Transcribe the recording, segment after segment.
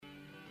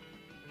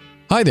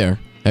Hi there.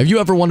 Have you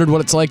ever wondered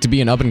what it's like to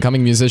be an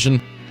up-and-coming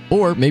musician?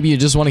 Or maybe you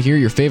just want to hear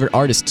your favorite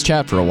artists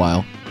chat for a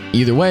while.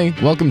 Either way,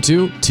 welcome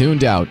to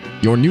Tuned Out,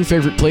 your new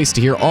favorite place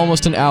to hear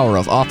almost an hour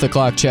of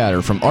off-the-clock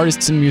chatter from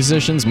artists and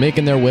musicians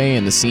making their way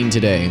in the scene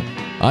today.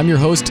 I'm your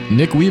host,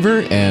 Nick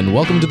Weaver, and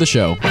welcome to the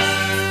show.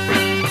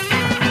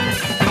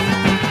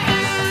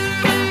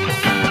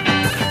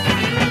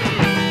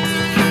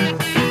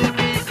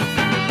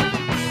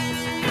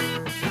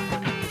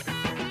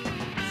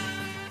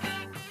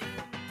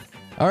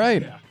 All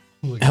right.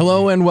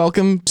 Hello and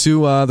welcome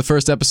to the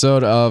first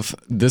episode of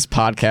this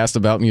podcast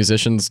about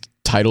musicians,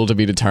 title to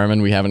be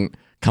determined. We haven't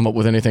come up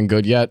with anything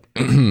good yet.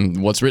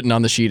 What's written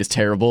on the sheet is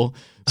terrible,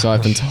 so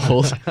I've been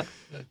told.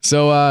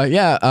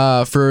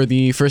 So, for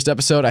the first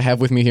episode, I have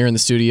with me here in the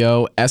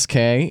studio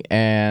SK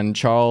and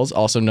Charles,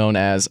 also known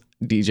as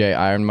DJ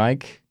Iron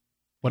Mike.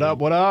 What up,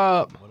 what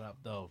up? What up,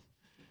 though?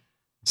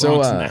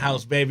 So, in the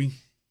house, baby.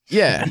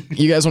 Yeah,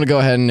 you guys want to go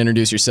ahead and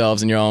introduce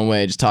yourselves in your own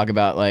way. Just talk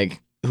about,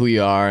 like, who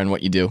you are and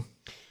what you do.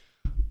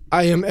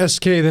 I am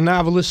SK the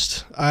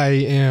Novelist. I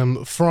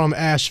am from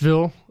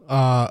Asheville.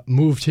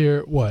 Moved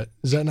here. What?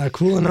 Is that not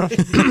cool enough?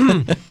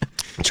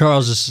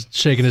 Charles is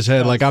shaking his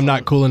head like I'm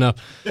not cool enough.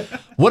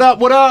 What up,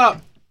 what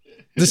up?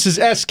 This is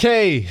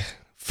SK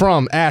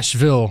from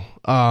Asheville.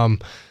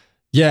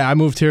 Yeah, I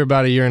moved here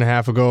about a year and a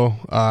half ago.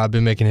 I've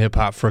been making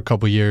hip-hop for a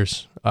couple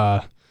years.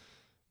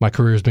 My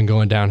career's been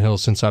going downhill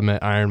since I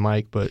met Iron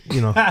Mike, but,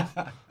 you know,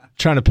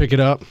 trying to pick it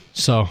up.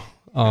 So,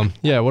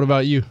 yeah, what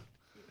about you?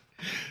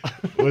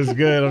 What's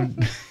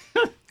good?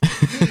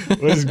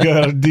 What's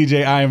good? I'm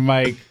DJ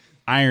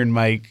Iron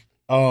Mike.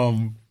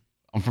 I'm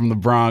from the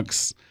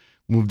Bronx.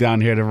 Moved down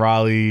here to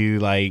Raleigh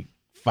like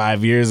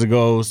 5 years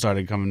ago.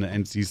 Started coming to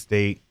NC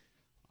State.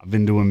 I've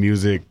been doing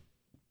music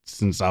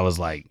since I was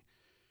like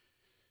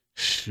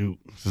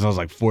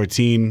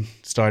 14.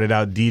 Started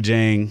out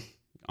DJing,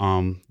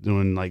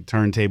 doing like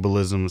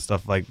turntablism and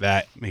stuff like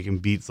that, making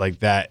beats like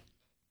that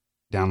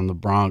down in the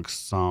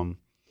Bronx,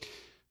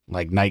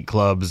 like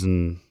nightclubs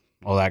and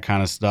all that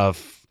kind of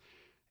stuff.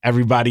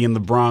 Everybody in the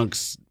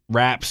Bronx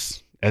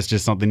raps. That's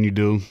just something you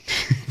do.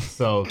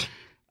 So,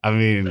 I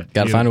mean,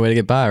 Gotta find a way to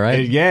get by,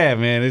 right? Yeah,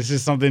 man. It's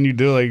just something you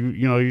do. Like,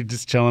 you know, you're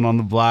just chilling on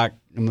the block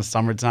in the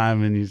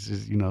summertime and you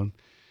just, you know,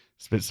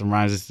 spit some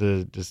rhymes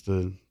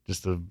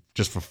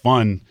just for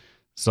fun.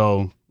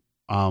 So,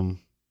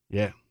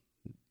 yeah,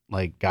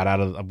 like got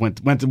out of,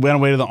 went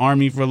away to the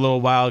Army for a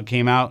little while,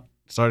 came out,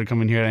 started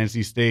coming here to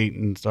NC State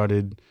and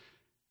started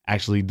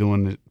actually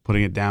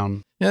putting it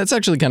down. Yeah, that's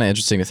actually kind of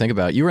interesting to think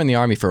about. You were in the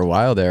Army for a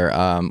while there,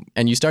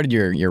 and you started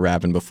your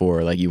rapping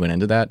before, like you went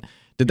into that.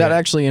 Did that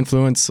actually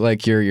influence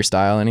like your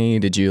style any?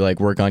 Did you like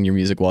work on your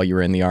music while you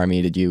were in the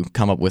Army? Did you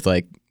come up with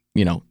like,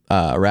 you know,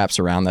 raps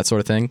around that sort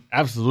of thing?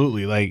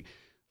 Absolutely. Like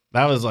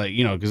that was like,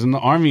 you know, because in the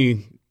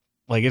Army,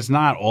 like it's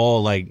not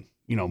all like,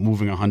 you know,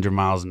 moving 100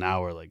 miles an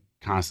hour like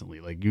constantly.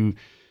 Like you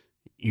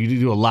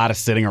do a lot of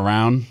sitting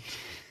around,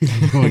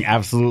 doing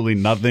absolutely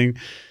nothing.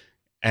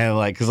 And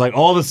like, cause like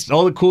all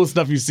the cool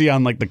stuff you see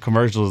on like the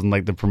commercials and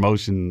like the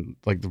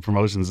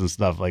promotions and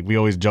stuff, like we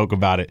always joke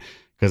about it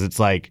because it's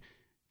like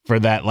for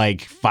that like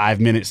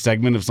 5-minute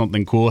segment of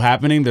something cool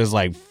happening, there's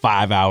like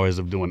 5 hours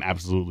of doing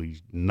absolutely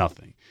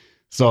nothing.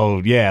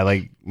 So yeah,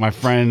 like my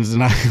friends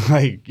and I,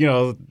 like, you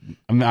know,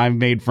 I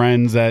made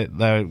friends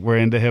that were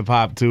into hip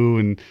hop too,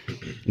 and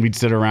we'd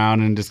sit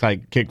around and just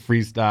like kick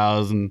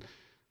freestyles and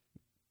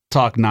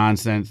talk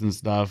nonsense and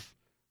stuff.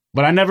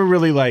 But I never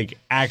really like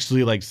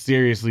actually like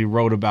seriously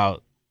wrote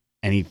about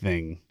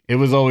anything. It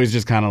was always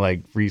just kind of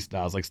like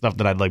freestyles, like stuff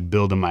that I'd like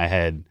build in my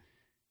head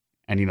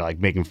and, you know, like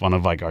making fun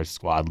of like our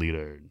squad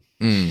leader.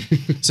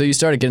 So you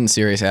started getting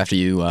serious after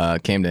you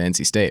came to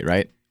NC State,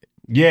 right?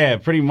 Yeah,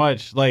 pretty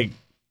much. Like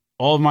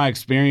all of my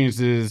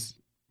experiences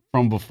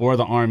from before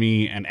the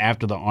Army and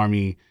after the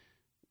Army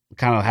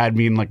kind of had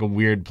me in like a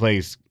weird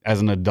place as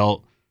an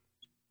adult.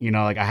 You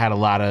know, like I had a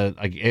lot of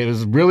like, it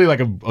was really like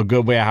a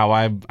good way how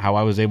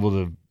I was able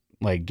to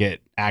like get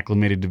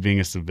acclimated to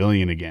being a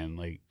civilian again.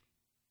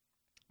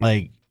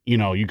 Like, you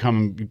know, you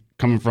coming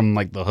from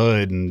like the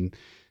hood and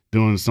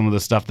doing some of the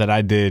stuff that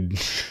I did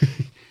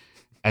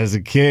as a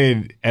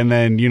kid, and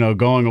then, you know,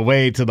 going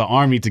away to the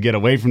Army to get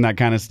away from that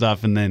kind of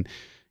stuff, and then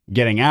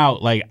getting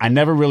out. Like I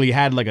never really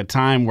had like a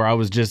time where I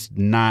was just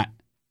not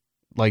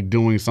like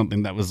doing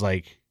something that was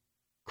like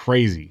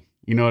crazy.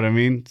 You know what I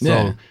mean?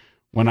 Yeah. So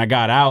when I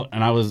got out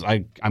and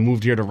I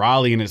moved here to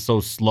Raleigh and it's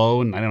so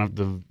slow and I don't have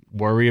to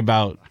worry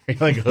about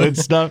like hood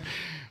stuff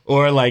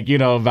or like, you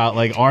know, about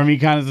like Army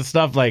kinds of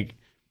stuff. Like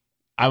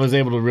I was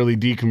able to really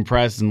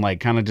decompress and like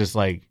kind of just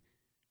like,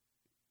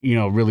 you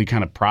know, really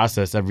kind of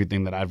process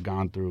everything that I've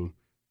gone through.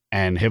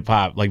 And hip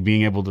hop, like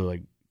being able to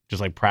like just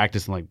like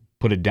practice and like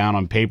put it down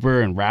on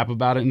paper and rap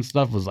about it and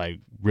stuff was like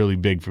really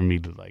big for me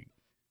to like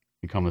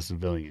become a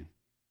civilian.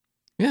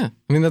 Yeah,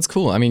 I mean, that's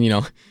cool. I mean, you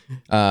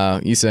know,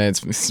 you say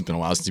it's been a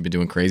while since you've been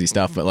doing crazy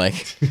stuff, but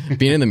like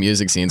being in the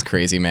music scene's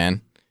crazy,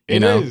 man.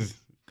 You know?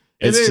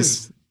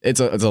 It's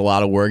a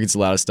lot of work. It's a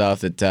lot of stuff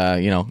that,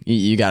 you know,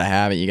 you got to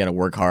have it. You got to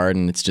work hard,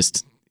 and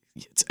it's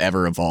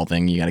ever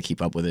evolving. You got to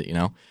keep up with it, you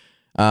know?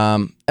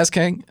 SK,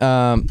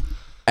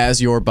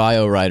 as your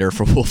bio writer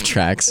for Wolf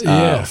Tracks,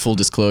 Yeah. full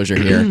disclosure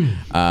here,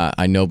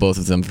 I know both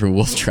of them through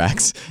Wolf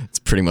Tracks. It's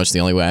pretty much the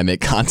only way I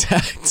make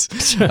contact.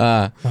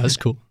 That's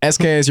cool.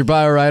 SK, as your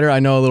bio writer, I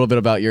know a little bit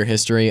about your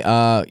history.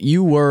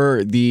 You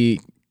were the,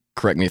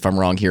 correct me if I'm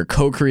wrong here,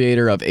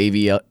 co-creator of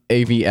AVL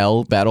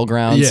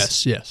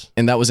Battlegrounds. Yes.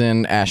 And that was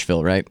in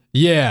Asheville, right?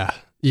 Yeah.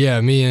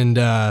 Me and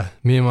my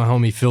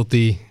homie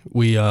Filthy,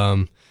 we've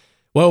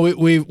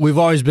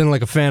always been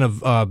like a fan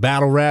of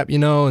battle rap,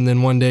 and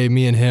then one day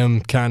me and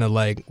him kind of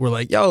like we're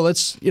like, yo,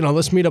 let's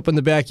meet up in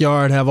the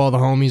backyard, have all the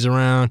homies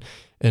around,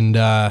 and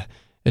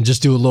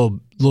just do a little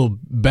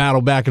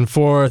battle back and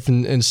forth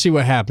and see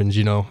what happens,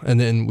 And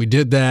then we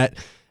did that,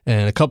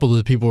 and a couple of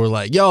the people were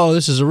like, yo,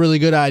 this is a really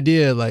good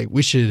idea, like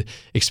we should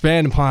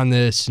expand upon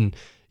this. And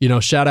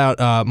shout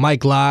out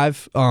Mike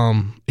Live.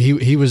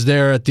 He was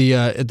there at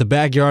the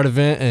backyard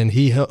event, and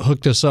he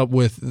hooked us up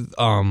with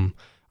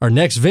our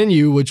next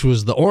venue, which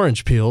was the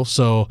Orange Peel.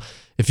 So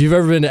if you've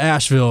ever been to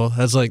Asheville,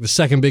 that's like the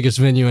second biggest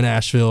venue in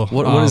Asheville.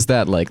 What is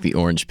that like, the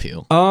Orange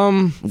Peel?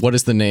 What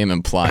does the name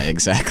imply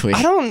exactly?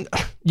 I don't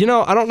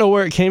know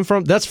where it came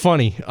from. That's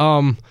funny.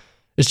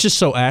 It's just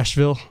so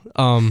Asheville.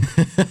 I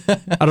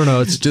don't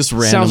know. It's just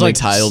randomly sounds like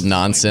titled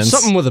nonsense.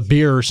 Something with a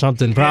beer or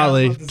something,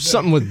 probably.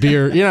 Something with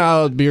beer. You know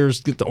how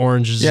beers get the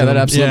oranges. Yeah, that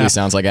absolutely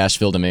sounds like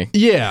Asheville to me.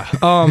 Yeah.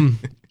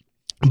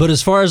 But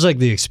as far as like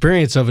the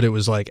experience of it, it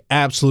was like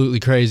absolutely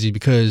crazy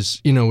because,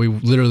 we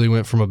literally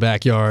went from a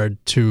backyard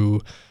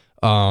to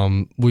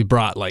we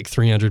brought like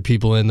 300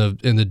 people in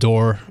the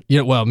door.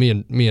 Well, me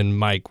and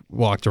Mike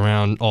walked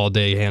around all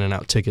day handing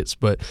out tickets,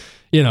 but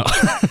we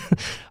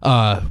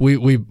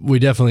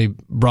definitely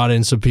brought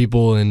in some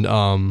people,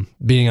 and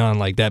being on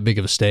like that big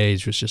of a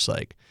stage was just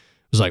like,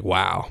 it was like,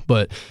 wow.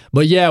 But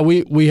yeah,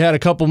 we had a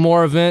couple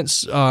more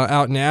events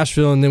out in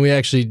Asheville, and then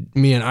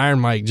me and Iron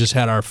Mike just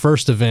had our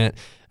first event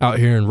out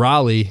here in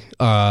Raleigh,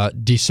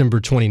 December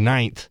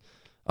 29th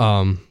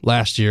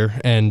last year,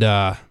 and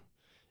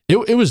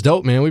it was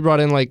dope, man. We brought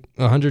in like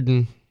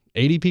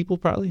 180 people,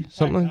 probably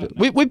something like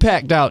that. We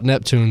packed out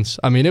Neptunes.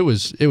 I mean, it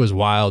was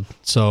wild.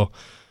 So,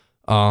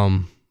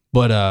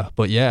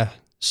 but yeah.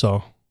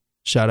 So,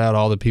 shout out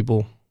all the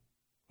people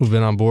who've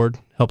been on board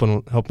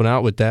helping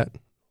out with that.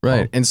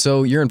 Right. And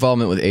so your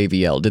involvement with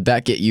AVL, did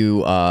that get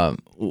you,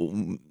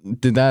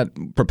 did that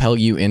propel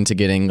you into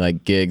getting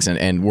like gigs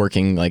and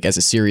working like as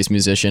a serious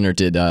musician, or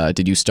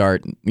did you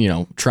start,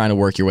 trying to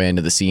work your way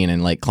into the scene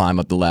and like climb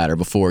up the ladder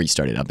before you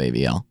started up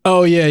AVL?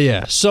 Oh,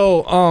 yeah.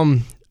 So,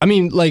 I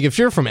mean, like if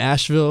you're from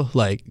Asheville,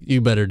 like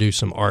you better do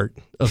some art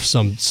of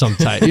some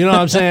type. You know what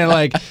I'm saying?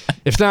 Like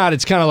if not,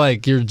 it's kind of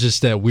like you're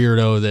just that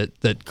weirdo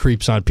that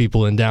creeps on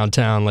people in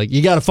downtown. Like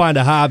you got to find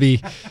a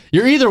hobby.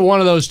 You're either one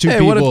of those two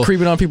people. What if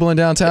creeping on people in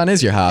downtown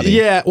is your hobby?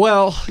 Yeah,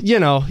 well, yeah.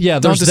 Don't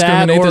There's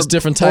discriminate. that, There's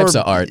different types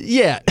of art.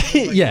 Yeah,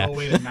 yeah. No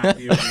way to not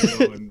be a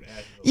weirdo in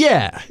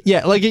Asheville.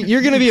 Yeah. Like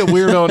you're gonna be a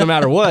weirdo no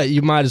matter what.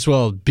 You might as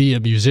well be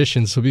a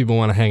musician so people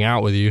want to hang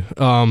out with you.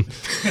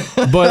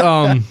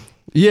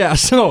 Yeah.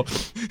 So,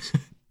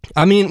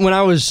 I mean,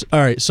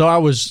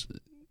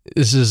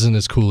 this isn't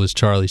as cool as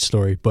Charlie's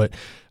story, but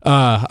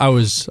I'll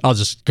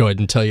just go ahead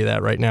and tell you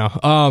that right now.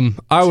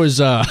 I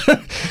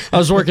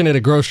was working at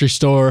a grocery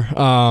store,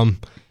 and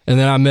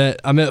then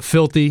I met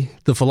Filthy,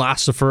 the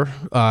philosopher,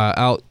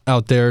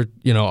 out there,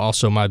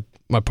 also my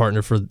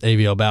partner for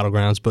AVL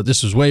Battlegrounds, but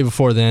this was way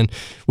before then.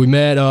 We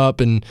met up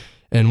and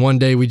one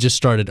day we just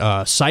started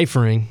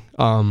ciphering,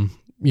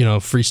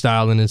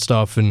 freestyling and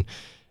stuff, and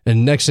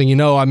next thing you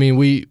know, I mean,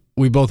 we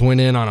both went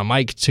in on a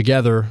mic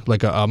together,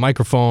 like a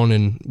microphone,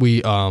 and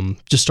we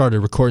just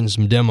started recording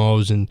some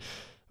demos. And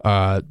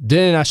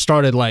then I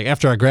started, like,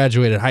 after I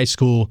graduated high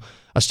school,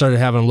 I started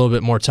having a little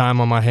bit more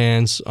time on my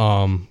hands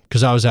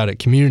because I was out at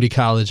community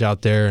college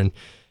out there.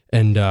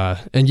 And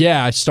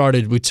yeah,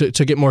 we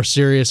took it more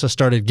serious. I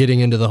started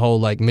getting into the whole,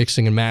 like,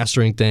 mixing and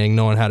mastering thing,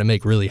 knowing how to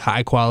make really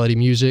high-quality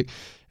music.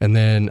 And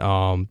then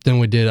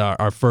we did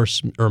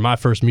my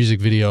first music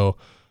video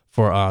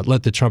for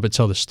Let the Trumpet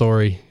Tell the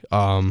Story.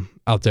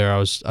 Out there,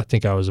 I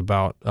think I was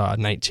about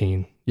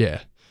 19.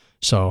 Yeah.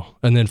 So,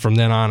 and then from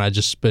then on, I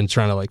just been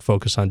trying to like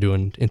focus on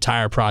doing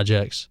entire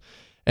projects.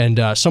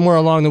 And somewhere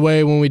along the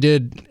way, when we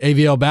did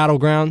AVL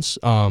Battlegrounds,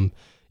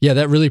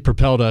 that really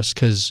propelled us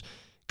because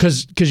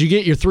you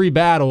get your 3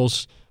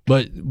 battles,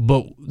 but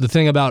the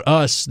thing about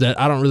us that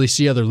I don't really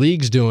see other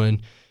leagues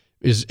doing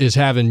is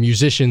having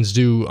musicians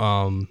do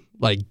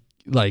like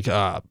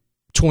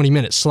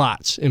 20-minute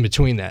slots in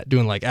between that,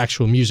 doing like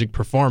actual music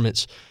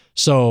performance.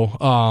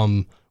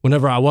 So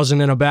whenever I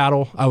wasn't in a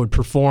battle, I would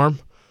perform.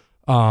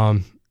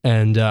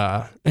 And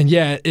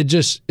yeah,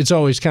 it's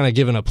always kind of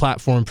given a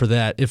platform for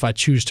that if I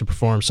choose to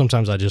perform.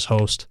 Sometimes I just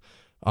host.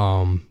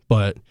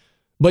 But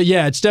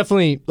yeah, it's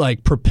definitely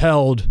like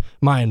propelled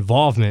my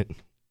involvement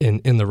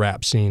in the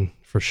rap scene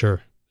for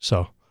sure.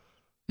 So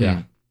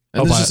yeah.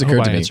 And this just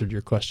occurred to me. I answered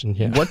your question.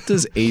 Yeah. What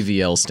does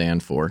AVL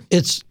stand for?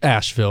 It's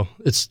Asheville.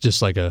 It's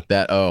just like a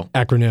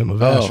acronym of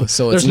Asheville.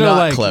 So it's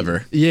not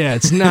clever. Yeah,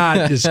 it's not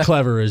as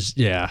clever as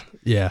yeah.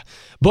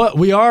 But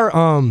we are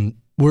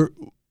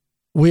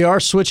we are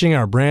switching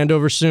our brand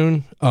over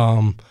soon.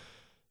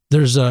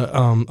 There's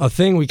a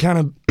thing we kind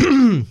of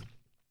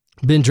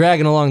been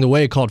dragging along the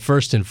way called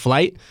First in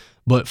Flight,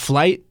 but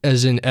flight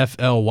as in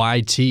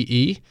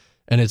FLYTE,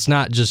 and it's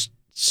not just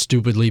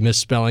stupidly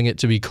misspelling it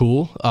to be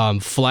cool.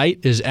 Flight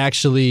is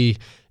actually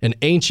an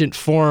ancient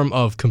form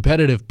of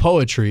competitive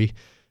poetry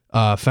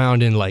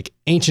found in like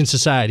ancient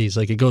societies.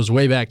 Like it goes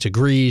way back to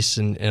Greece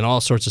and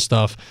all sorts of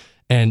stuff.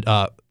 And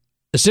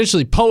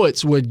essentially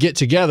poets would get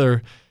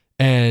together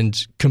and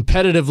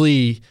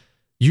competitively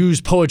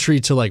use poetry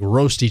to like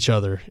roast each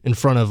other in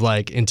front of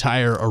like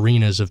entire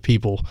arenas of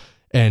people.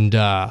 And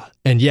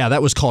yeah,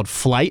 that was called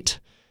Flight.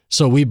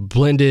 So we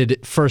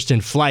blended First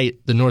in Flight,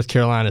 the North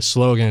Carolina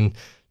slogan,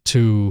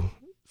 to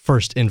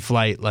First in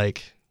Flight,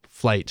 like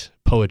flight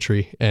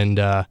poetry. And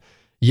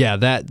yeah,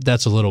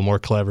 that's a little more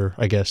clever,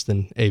 I guess,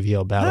 than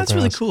AVL Battlegrounds. That's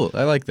really cool.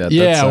 I like that.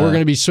 Yeah, we're going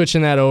to be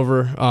switching that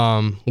over.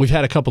 We've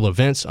had a couple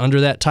events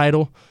under that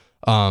title,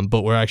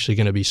 but we're actually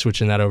going to be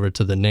switching that over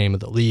to the name of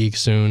the league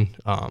soon.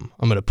 I'm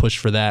going to push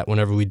for that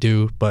whenever we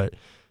do, but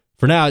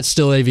for now it's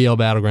still AVL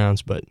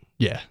Battlegrounds. But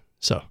yeah,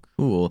 so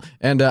cool.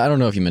 And I don't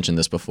know if you mentioned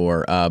this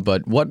before,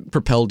 but what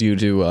propelled you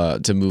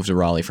to move to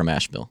Raleigh from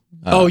Asheville?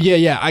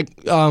 Yeah.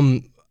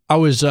 I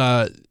was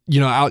out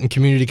in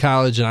community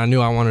college, and I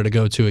knew I wanted to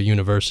go to a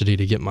university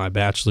to get my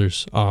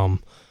bachelor's.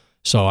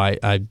 So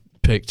I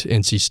picked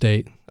NC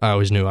State. I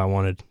always knew I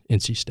wanted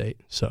NC State.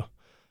 So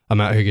I'm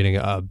out here getting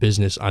a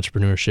business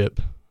entrepreneurship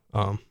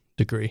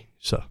degree.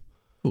 So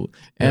cool.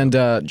 And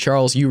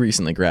Charles, you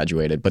recently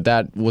graduated,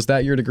 but was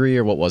that your degree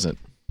or what was it?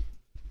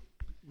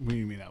 What do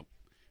you mean?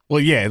 Well,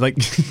 yeah, like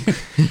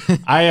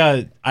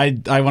I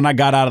when I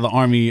got out of the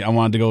Army, I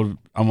wanted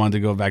to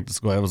go back to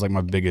school. That was like my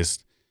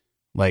biggest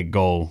like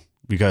goal,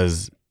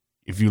 because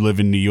if you live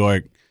in New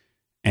York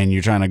and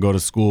you're trying to go to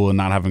school and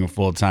not having a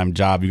full-time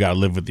job, you got to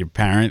live with your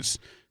parents.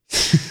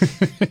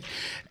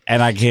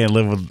 And I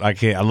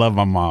love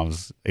my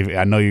moms.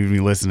 I know you've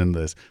been listening to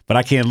this, but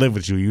I can't live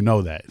with you. You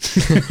know that.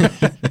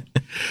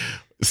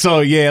 So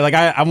yeah, like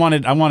I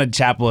wanted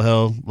Chapel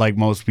Hill like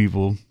most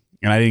people,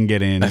 and I didn't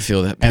get in. I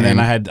feel that pain. And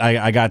then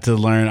I got to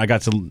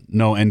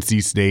know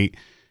NC State,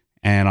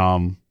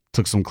 and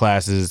took some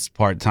classes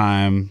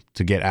part-time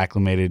to get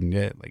acclimated,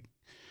 and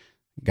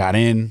got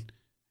in,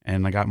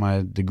 and I got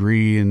my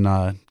degree in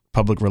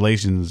public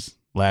relations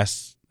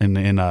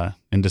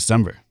in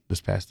December,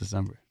 this past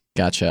December.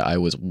 Gotcha. I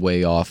was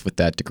way off with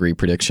that degree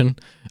prediction.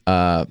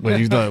 What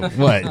you thought?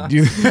 What?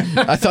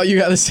 I thought you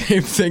got the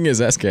same thing as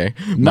SK.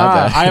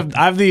 Nah, I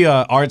have the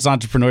arts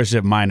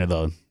entrepreneurship minor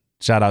though.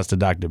 Shout outs to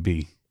Dr.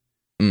 B.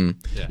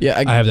 Yeah,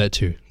 I have that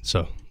too.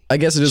 So I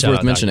guess it is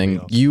worth mentioning.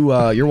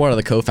 You're one of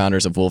the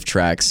co-founders of Wolf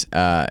Tracks,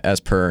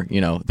 as per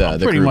the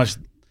pretty group. much.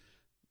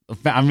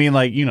 I mean,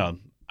 like,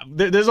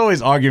 there's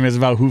always arguments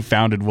about who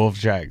founded Wolf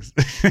Tracks,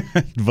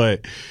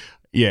 but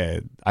yeah,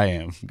 I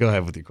am. Go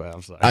ahead with your question.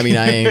 I'm sorry. I mean,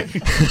 I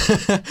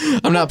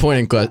ain't. I'm not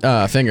pointing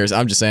fingers.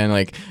 I'm just saying,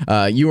 like,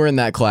 you were in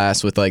that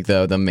class with like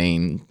the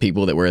main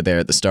people that were there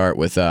at the start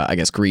with, I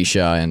guess,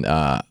 Grisha and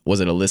was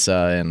it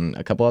Alyssa and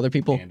a couple other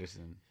people?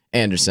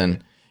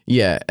 Anderson.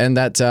 Yeah, and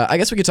that I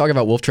guess we could talk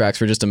about Wolf Tracks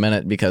for just a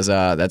minute, because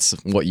that's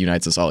what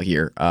unites us all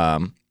here.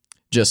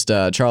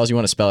 Charles, you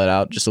want to spell it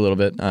out just a little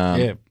bit?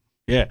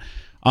 Yeah.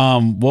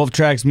 Wolf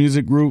Tracks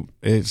Music Group.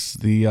 It's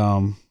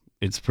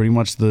it's pretty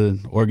much the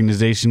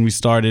organization we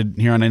started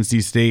here on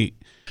NC State.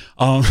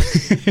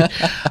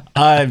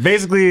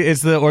 Basically,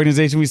 it's the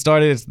organization we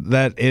started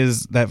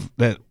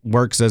that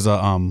works as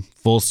a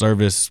full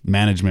service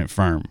management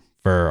firm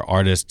for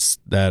artists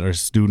that are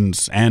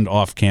students and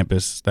off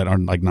campus that are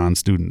like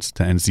non-students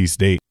to NC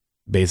State.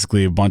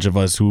 Basically, a bunch of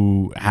us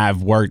who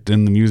have worked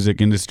in the music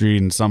industry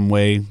in some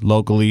way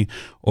locally,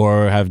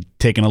 or have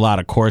taken a lot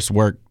of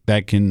coursework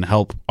that can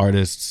help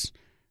artists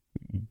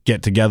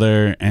get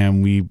together,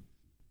 and we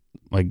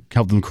like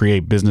help them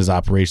create business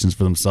operations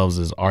for themselves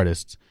as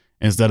artists,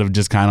 instead of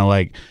just kind of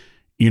like,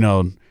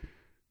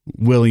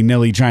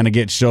 willy-nilly trying to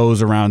get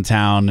shows around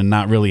town and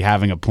not really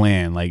having a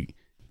plan. Like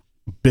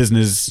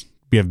business,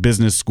 we have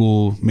business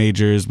school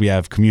majors, we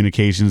have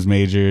communications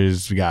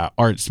majors, we got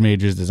arts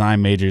majors,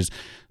 design majors.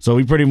 So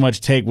we pretty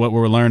much take what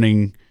we're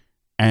learning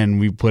and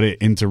we put it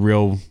into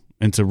real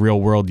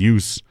world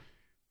use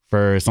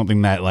for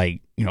something that, like,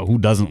 who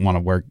doesn't want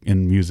to work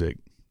in music?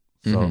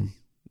 So,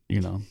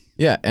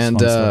 Yeah, and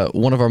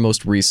one of our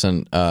most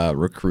recent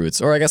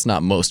recruits, or I guess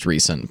not most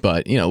recent,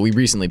 but we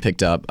recently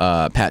picked up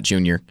Pat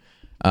Jr.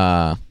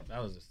 That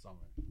was this summer.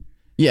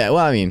 Yeah,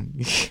 well, I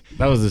mean,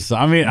 that was this.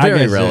 I mean,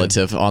 very I guess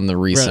relative on the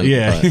recent.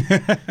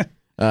 Yeah.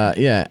 But,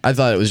 yeah, I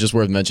thought it was just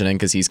worth mentioning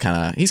because he's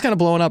kind of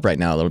blowing up right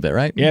now a little bit,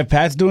 right? Yeah,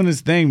 Pat's doing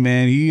his thing,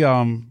 man. He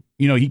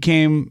he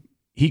came.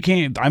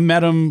 I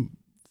met him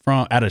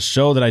at a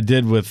show that I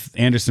did with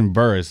Anderson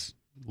Burris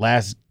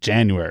last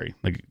January,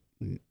 like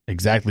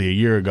exactly a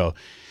year ago.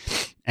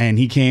 And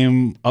he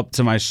came up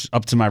to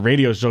my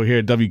radio show here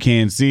at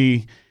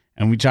WKNC,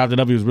 and we chopped it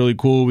up. He was really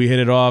cool. We hit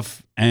it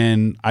off,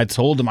 and I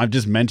told him, I've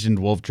just mentioned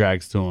Wolf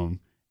Tracks to him,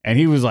 and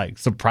he was like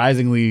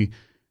surprisingly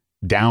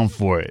down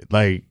for it.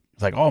 Like,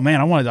 was like, oh man,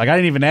 I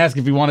didn't even ask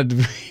if he wanted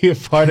to be a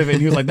part of it.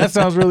 And he was like, that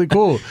sounds really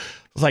cool.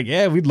 I was like,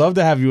 yeah, we'd love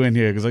to have you in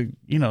here because, like,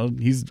 you know,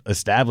 he's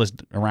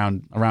established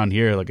around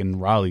here, like in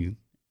Raleigh,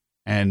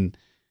 and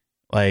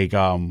like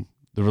the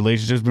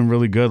relationship's been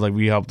really good. Like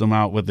we helped him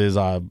out with his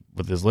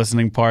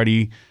listening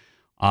party.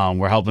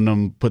 We're helping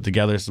him put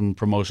together some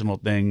promotional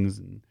things.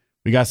 And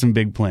we got some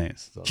big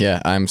plans. So.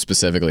 Yeah, I'm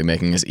specifically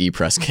making his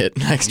e-press kit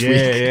next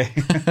week.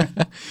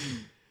 Yeah.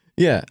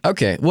 Yeah.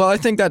 Okay. Well, I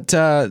think that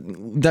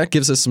that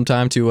gives us some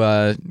time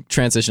to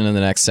transition to the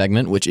next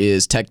segment, which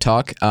is Tech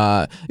Talk.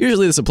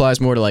 Usually, this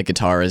applies more to like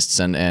guitarists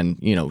and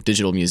you know,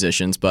 digital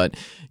musicians, but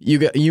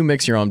you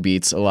mix your own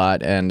beats a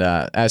lot, and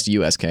as to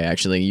you, SK,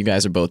 actually, you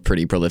guys are both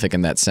pretty prolific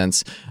in that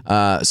sense.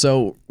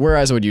 So,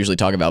 whereas I would usually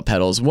talk about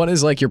pedals, what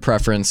is like your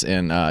preference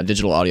in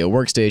digital audio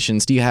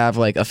workstations? Do you have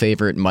like a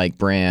favorite mic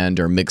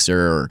brand or mixer,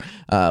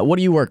 or what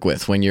do you work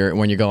with when you're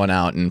going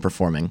out and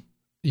performing?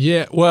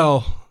 Yeah.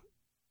 Well.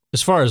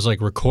 As far as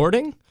like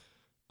recording,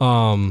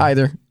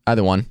 Either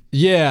one.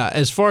 Yeah,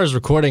 as far as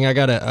recording, I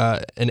got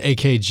an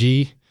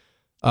AKG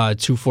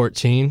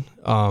 214.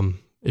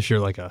 If you're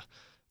like a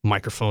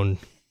microphone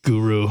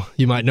guru,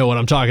 you might know what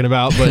I'm talking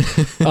about. But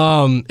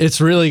it's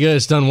really good.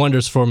 It's done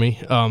wonders for me.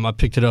 I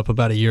picked it up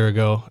about a year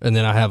ago, and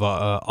then I have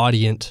a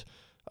Audient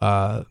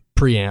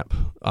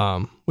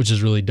preamp, which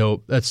is really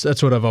dope.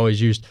 That's what I've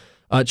always used.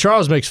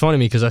 Charles makes fun of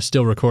me because I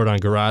still record on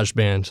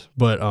GarageBand,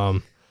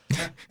 but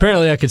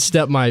apparently I could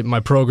step my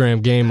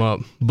program game up.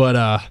 But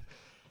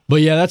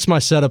yeah, that's my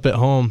setup at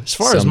home. As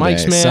far as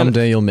mics, man,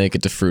 someday you'll make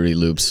it to Fruity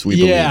Loops. We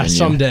believe in you.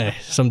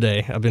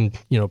 Someday. I've been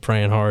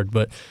praying hard,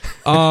 but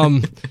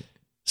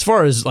as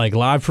far as like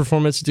live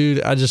performance,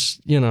 dude, I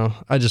just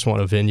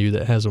want a venue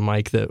that has a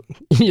mic that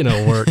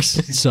works.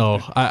 So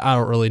I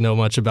don't really know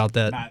much about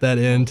that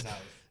end.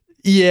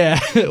 Yeah,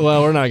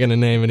 well, we're not going to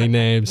name any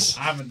names.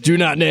 Do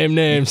not name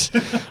names.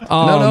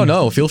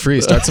 No. Feel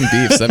free. Start some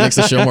beefs. That makes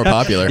the show more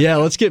popular. Yeah,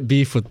 let's get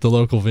beef with the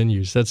local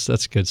venues. That's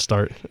a good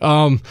start.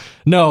 I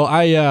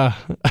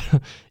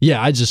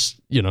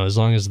just, as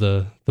long as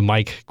the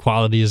mic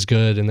quality is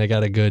good and they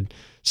got a good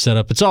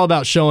setup. It's all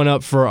about showing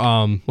up for,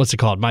 what's it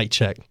called? Mic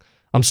check.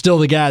 I'm still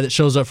the guy that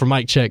shows up for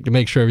mic check to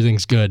make sure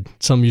everything's good.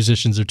 Some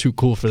musicians are too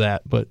cool for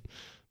that, but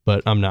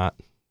I'm not,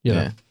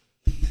 Yeah.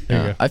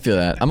 Yeah, I feel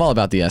that. I'm all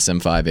about the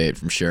SM58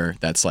 from Shure.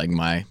 That's like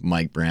my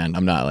mic brand.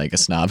 I'm not like a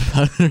snob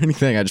about it or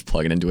anything. I just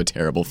plug it into a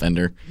terrible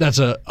Fender.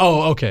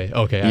 Okay.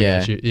 I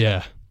got you.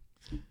 Yeah.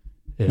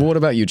 Well, what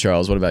about you,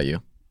 Charles? What about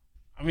you?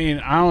 I mean,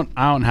 I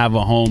don't have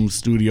a home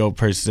studio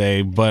per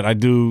se, but I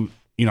do,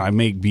 I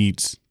make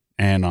beats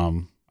and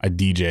I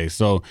DJ.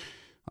 So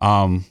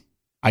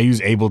I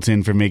use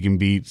Ableton for making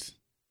beats.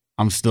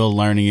 I'm still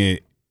learning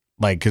it.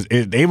 Like, because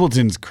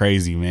Ableton's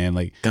crazy, man.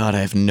 Like, God, I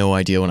have no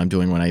idea what I'm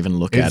doing when I even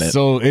look at it.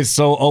 So it's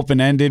so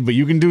open-ended, but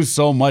you can do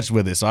so much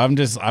with it. So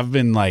I've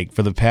been like,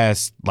 for the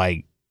past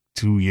like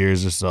 2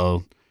 years or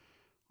so,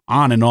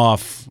 on and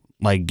off,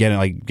 like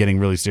getting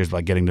really serious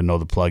about getting to know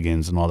the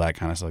plugins and all that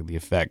kind of stuff, like the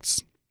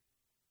effects.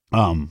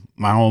 My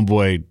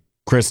homeboy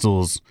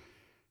Crystals,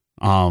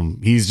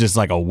 he's just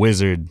like a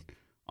wizard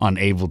on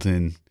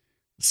Ableton.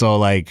 So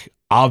like,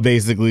 I'll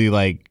basically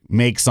like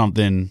make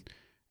something.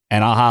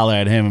 And I'll holler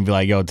at him and be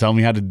like, yo, tell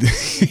me how to do,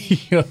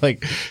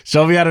 like,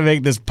 show me how to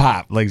make this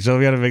pop. Like, show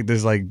me how to make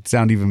this, like,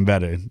 sound even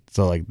better.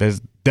 So, like, there's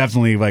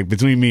definitely, like,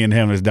 between me and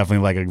him, there's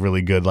definitely, like, a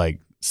really good, like,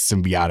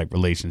 symbiotic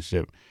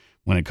relationship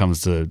when it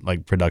comes to,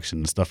 like, production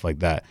and stuff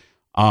like that.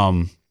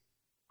 But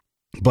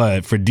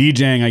for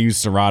DJing, I use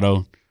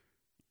Serato.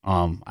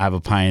 I have a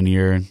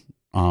Pioneer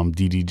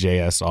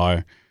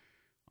DDJ-SR.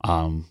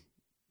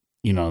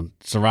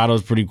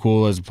 Serato's pretty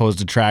cool as opposed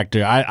to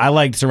Traktor. I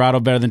like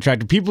Serato better than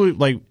Traktor. People,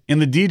 like, in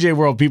the DJ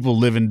world, people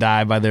live and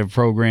die by their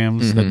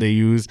programs that they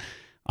use.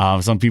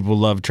 Some people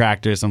love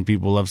Traktor. Some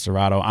people love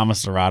Serato. I'm a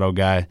Serato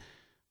guy.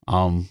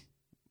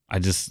 I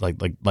just like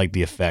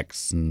the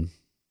effects, and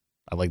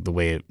I like the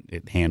way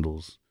it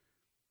handles.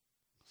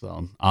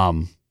 So,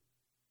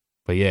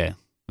 but yeah,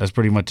 that's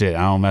pretty much it.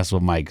 I don't mess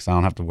with mics. I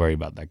don't have to worry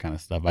about that kind of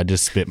stuff. I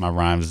just spit my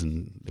rhymes,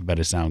 and it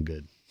better sound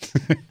good.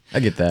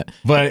 I get that.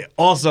 But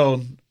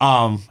also,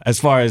 as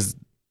far as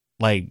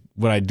like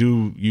what I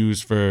do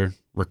use for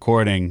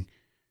recording,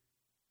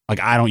 like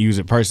I don't use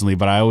it personally,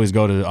 but I always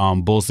go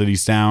to Bull City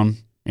Sound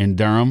in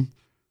Durham.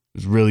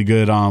 It's a really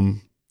good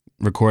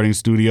recording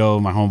studio.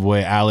 My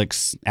homeboy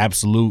Alex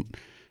Absolute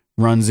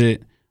runs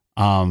it.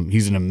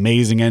 He's an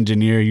amazing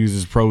engineer. He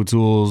uses Pro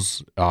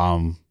Tools.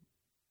 I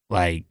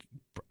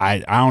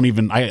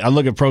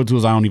look at Pro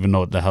Tools, I don't even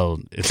know what the hell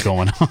is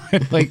going on.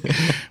 Like,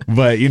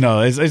 but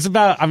it's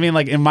about, I mean,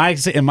 like in my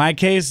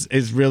case,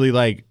 it's really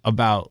like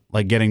about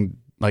like getting,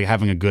 like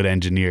having a good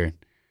engineer.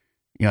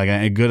 Like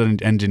a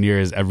good engineer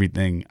is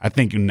everything, I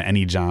think, in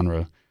any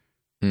genre.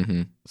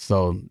 Mm-hmm.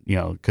 So,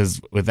 because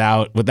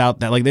without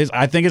that, like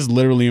I think it's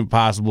literally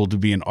impossible to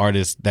be an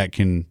artist that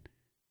can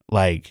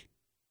like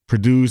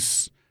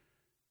produce,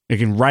 it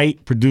can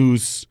write,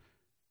 produce,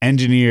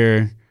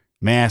 engineer,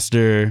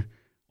 master,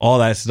 all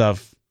that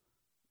stuff,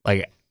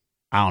 like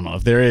I don't know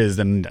if there is.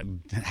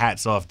 Then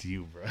hats off to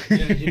you, bro.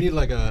 Yeah, you need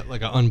like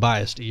an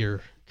unbiased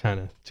ear kind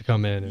of to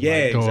come in and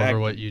like, go over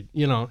what you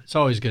know. It's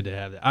always good to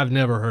have that. I've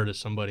never heard of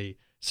somebody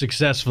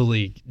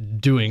successfully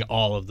doing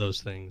all of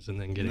those things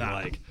and then getting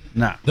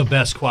the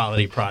best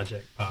quality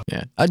project.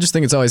 Yeah, I just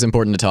think it's always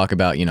important to talk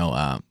about,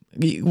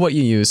 what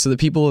you use, so that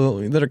people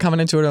that are coming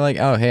into it are like,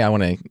 oh, hey, I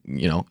want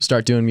to,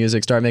 start doing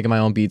music, start making my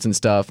own beats and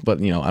stuff,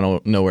 but, I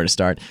don't know where to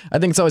start. I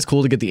think it's always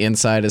cool to get the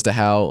insight as to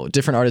how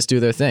different artists do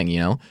their thing,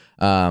 You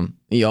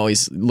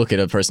always look at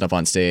a person up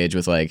on stage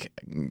with, like,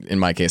 in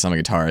my case, I'm a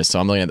guitarist, so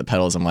I'm looking at the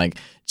pedals, I'm like,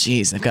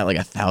 geez, I've got like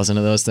 1,000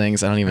 of those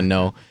things. I don't even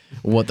know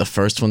what the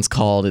first one's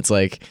called. It's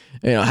like,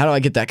 how do I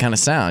get that kind of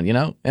sound,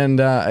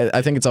 And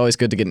I think it's always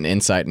good to get an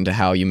insight into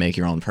how you make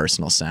your own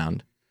personal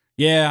sound.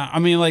 Yeah, I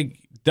mean, like,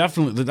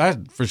 definitely,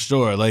 that for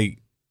sure. Like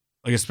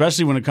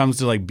especially when it comes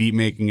to like beat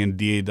making and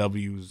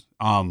DAWs,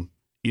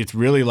 it's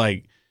really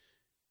like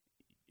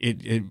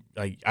it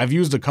like I've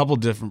used a couple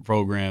different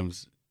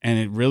programs, and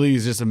it really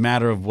is just a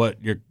matter of what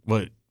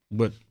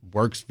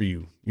works for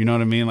you. You know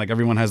what I mean? Like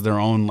everyone has their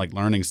own like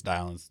learning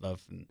style and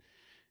stuff. And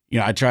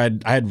I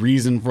had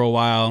Reason for a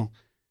while,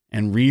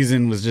 and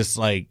Reason was just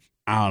like,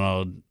 I don't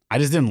know, I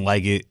just didn't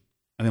like it.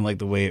 I didn't like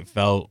the way it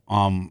felt.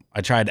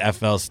 I tried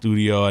FL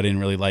Studio. I didn't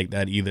really like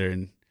that either.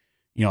 And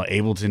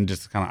Ableton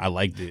just kind of, I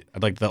liked it. I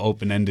liked the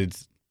open-ended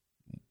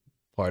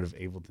part of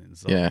Ableton.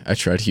 So. Yeah, I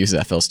tried to use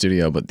FL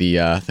Studio, but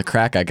the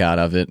crack I got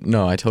of it,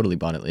 no, I totally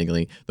bought it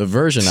legally. The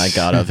version I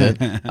got of it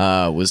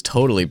was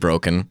totally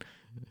broken.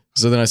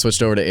 So then I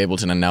switched over to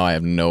Ableton, and now I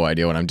have no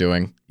idea what I'm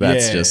doing.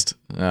 That's just...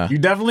 You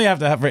definitely have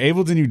to have, for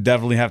Ableton, you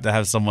definitely have to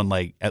have someone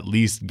like at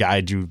least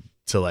guide you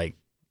to like...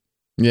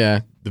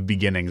 Yeah. The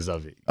beginnings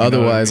of it.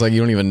 Otherwise, like you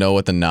don't even know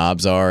what the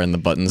knobs are and the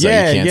buttons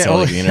that you can't tell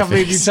the interface. I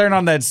mean, you turn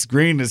on that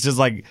screen, it's just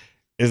like...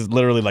 It's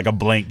literally like a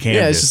blank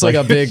canvas. Yeah, it's just like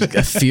a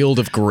big field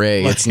of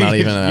gray. It's not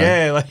even a...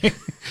 Yeah,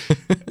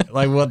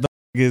 like what the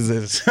is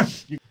this?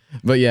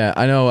 But yeah,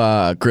 I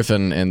know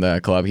Griffin in the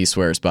club, he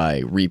swears by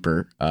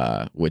Reaper,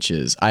 which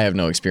is... I have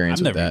no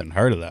experience with that. I've never even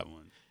heard of that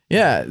one.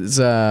 Yeah,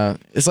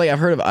 it's like I've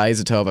heard of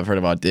Isotope, I've heard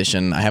of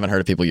Audition. I haven't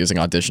heard of people using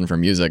Audition for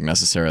music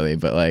necessarily,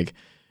 but like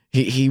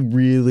he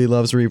really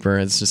loves Reaper.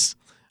 It's just...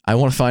 I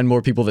want to find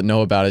more people that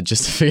know about it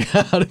just to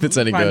figure out if it's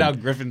any good. Find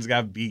out Griffin's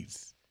got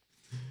beats.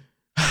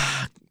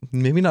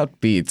 Maybe not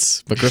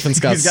beats, but Griffin's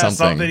got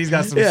something. He's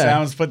got some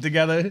sounds put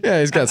together. Yeah,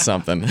 he's got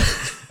something.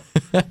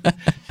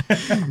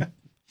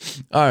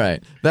 All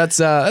right, that's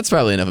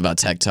probably enough about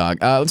tech talk.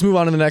 Let's move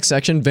on to the next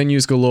section,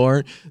 venues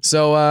galore.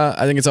 So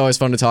I think it's always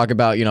fun to talk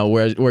about,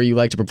 where you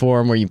like to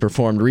perform, where you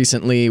performed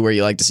recently, where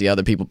you like to see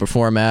other people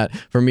perform at.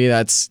 For me,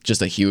 that's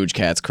just a huge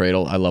Cat's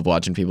Cradle. I love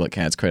watching people at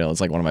Cat's Cradle. It's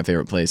like one of my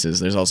favorite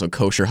places. There's also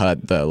Kosher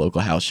Hut, the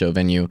local house show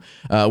venue.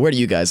 Where do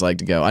you guys like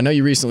to go? I know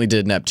you recently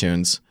did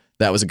Neptune's.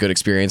 That was a good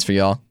experience for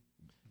y'all.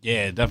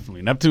 Yeah,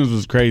 definitely. Neptune's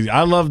was crazy.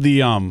 I love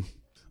the all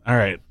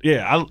right.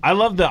 Yeah, I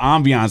love the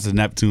ambiance of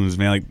Neptune's,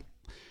 man. Like,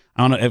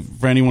 I don't know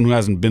for anyone who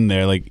hasn't been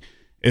there, like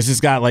it's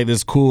just got like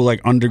this cool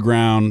like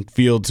underground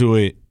feel to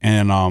it,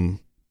 and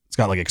it's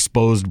got like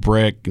exposed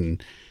brick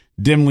and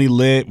dimly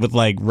lit with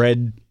like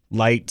red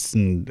lights,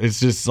 and it's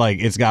just like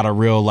it's got a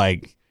real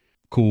like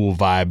cool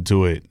vibe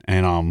to it,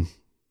 and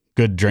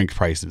good drink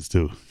prices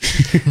too.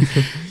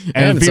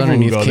 and it's people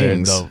underneath who go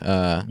Kings.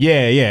 There,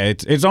 yeah,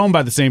 it's owned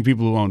by the same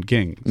people who own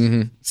Kings.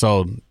 Mm-hmm.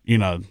 So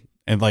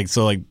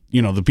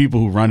the people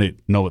who run it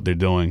know what they're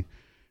doing.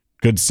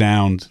 Good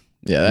sound.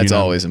 Yeah, that's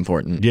always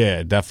important.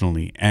 Yeah,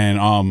 definitely. And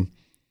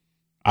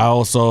I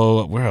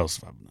also, where else?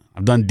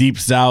 I've done Deep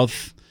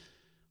South.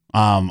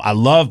 I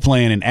love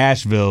playing in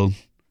Asheville.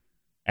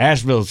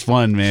 Asheville's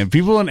fun, man.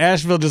 People in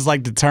Asheville just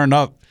like to turn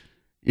up.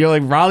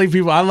 Like Raleigh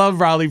people. I love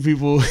Raleigh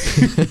people.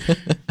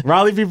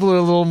 Raleigh people are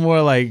a little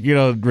more like,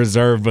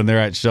 reserved when they're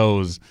at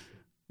shows.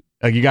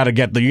 Like you gotta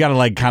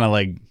like kind of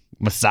like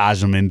massage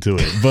them into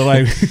it.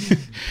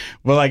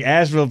 But like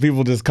Asheville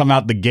people just come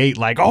out the gate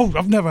like, oh,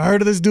 I've never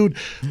heard of this dude,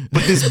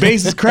 but this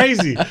bass is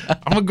crazy.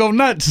 I'm gonna go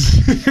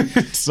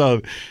nuts.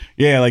 So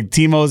yeah, like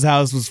Timo's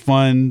house was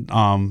fun.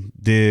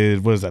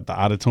 What was that, the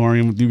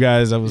Auditorium with you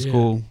guys? That was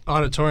cool.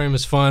 Auditorium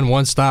is fun.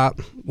 One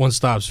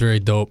Stop's very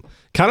dope.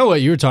 Kind of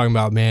what you were talking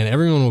about, man.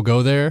 Everyone will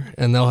go there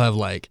and they'll have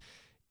like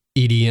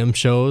EDM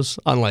shows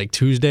on like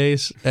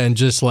Tuesdays, and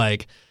just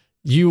like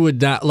you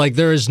would not like,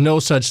 there is no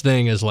such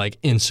thing as like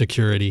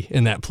insecurity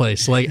in that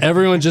place. Like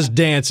everyone just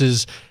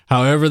dances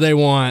however they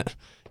want.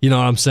 You know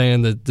what I'm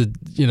saying?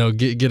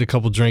 Get a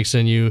couple drinks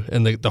in you,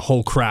 and the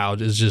whole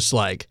crowd is just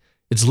like,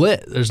 it's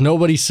lit. There's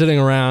nobody sitting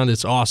around.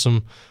 It's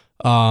awesome.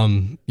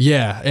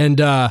 Yeah.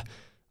 And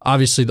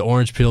obviously the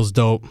Orange Peel's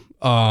dope.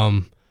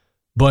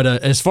 But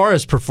as far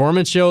as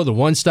performance show, the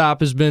One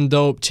Stop has been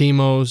dope.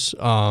 Timo's,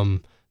 the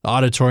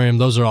Auditorium,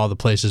 those are all the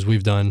places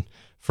we've done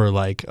for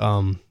like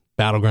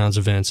Battlegrounds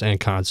events and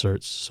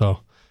concerts. So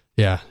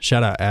yeah,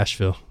 shout out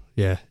Asheville.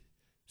 Yeah,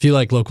 if you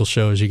like local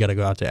shows, you got to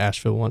go out to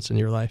Asheville once in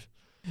your life.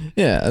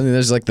 Yeah, I mean,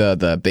 there's like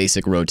the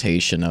basic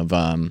rotation of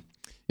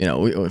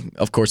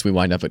of course we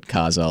wind up at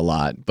Kaza a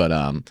lot, but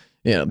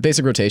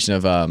basic rotation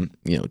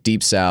of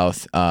Deep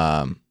South.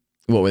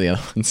 What were the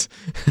other ones?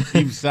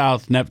 Deep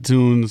South,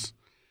 Neptunes,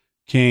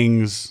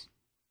 Kings.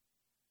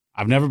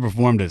 I've never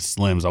performed at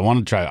Slim's. I want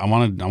to try. I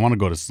want to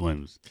go to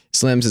Slim's.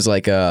 Slim's is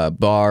like a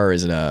bar, or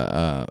is it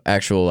a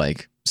actual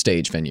like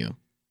stage venue?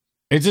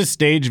 It's a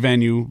stage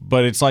venue,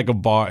 but it's like a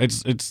bar.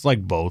 It's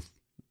like both.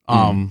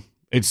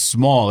 It's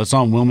small. It's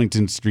on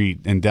Wilmington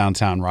Street in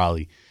downtown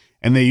Raleigh,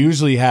 and they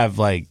usually have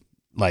like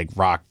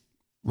rock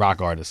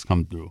artists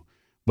come through,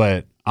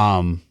 but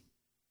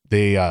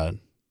they're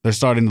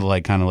starting to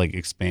like kind of like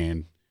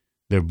expand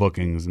their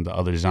bookings into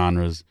other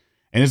genres,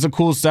 and it's a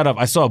cool setup.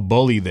 I saw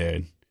Bully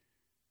there.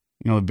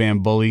 You know the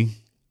band Bully?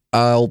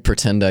 I'll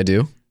pretend I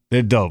do.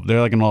 They're dope.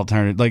 They're like an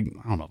alternative, like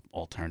I don't know,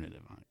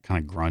 alternative,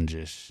 kind of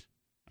grunge-ish.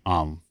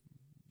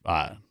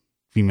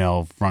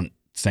 Female front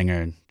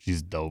singer.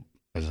 She's dope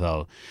as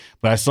hell.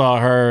 But I saw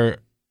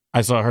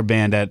her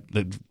band at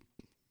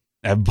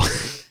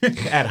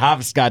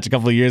Hopscotch a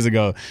couple of years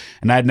ago,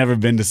 and I'd never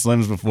been to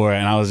Slim's before,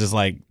 and I was just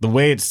like, the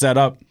way it's set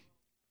up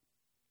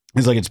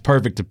is like it's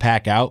perfect to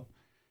pack out.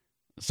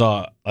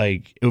 So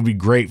like it would be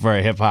great for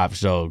a hip hop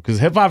show, because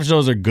hip hop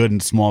shows are good in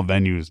small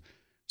venues,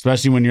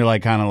 especially when you're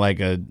like kind of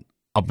like a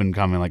up and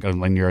coming, like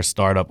when you're a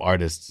startup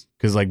artist.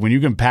 Because like when you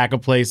can pack a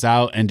place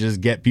out and just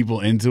get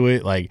people into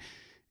it, like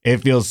it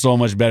feels so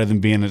much better than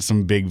being at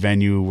some big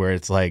venue where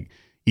it's like,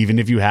 even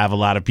if you have a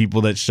lot of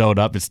people that showed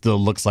up, it still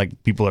looks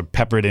like people are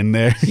peppered in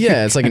there.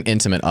 Yeah, it's like an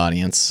intimate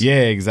audience.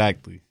 Yeah,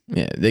 exactly.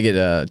 Yeah, they get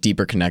a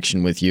deeper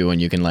connection with you,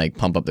 and you can like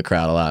pump up the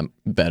crowd a lot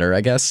better, I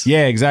guess.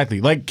 Yeah,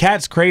 exactly. Like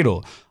Cat's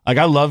Cradle. Like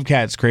I love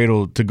Cat's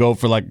Cradle to go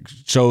for like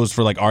shows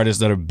for like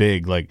artists that are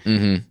big. Like,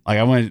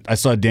 I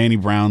saw Danny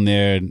Brown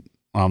there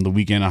the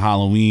weekend of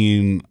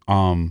Halloween.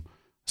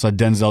 Saw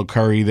Denzel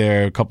Curry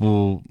there a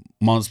couple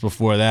months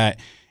before that,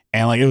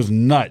 and like it was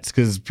nuts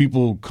because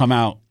people come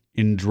out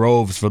in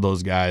droves for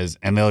those guys,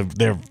 and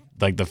they're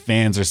like, the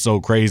fans are so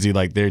crazy,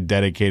 like they're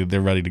dedicated,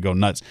 they're ready to go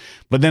nuts.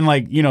 But then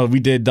like, you know, we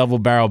did Double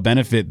Barrel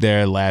Benefit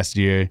there last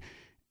year,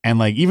 and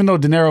like even though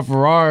De Niro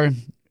Ferrar,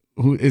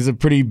 who is a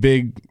pretty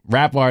big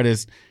rap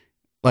artist,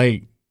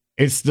 like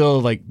it's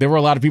still like there were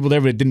a lot of people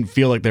there, but it didn't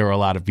feel like there were a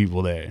lot of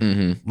people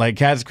there. Like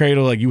Cat's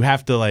Cradle, like you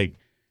have to like,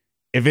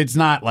 if it's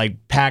not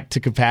like packed to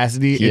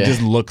capacity, it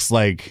just looks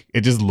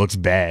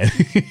bad.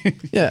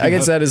 Yeah, I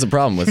guess that is a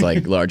problem with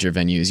like larger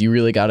venues. You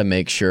really got to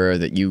make sure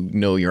that you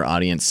know your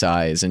audience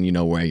size and you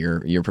know where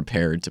you're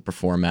prepared to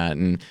perform at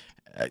and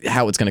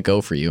how it's going to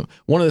go for you.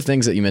 One of the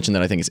things that you mentioned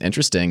that I think is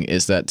interesting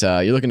is that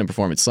you're looking to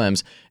perform at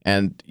Slim's,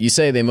 and you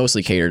say they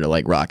mostly cater to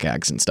like rock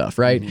acts and stuff,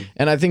 right?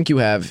 And I think you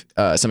have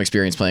some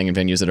experience playing in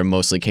venues that are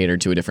mostly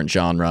catered to a different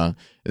genre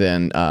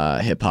than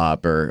hip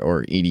hop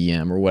or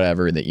EDM or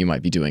whatever that you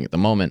might be doing at the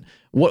moment.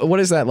 What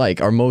is that like?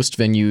 Are most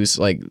venues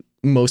like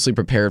mostly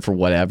prepared for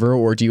whatever,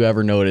 or do you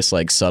ever notice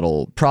like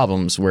subtle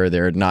problems where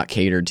they're not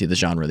catered to the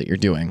genre that you're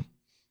doing?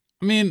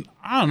 I mean,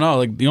 I don't know.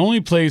 Like the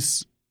only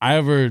place I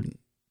ever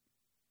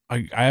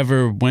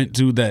went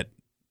to that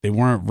they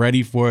weren't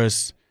ready for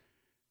us,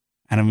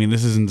 and I mean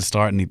this isn't to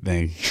start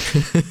anything,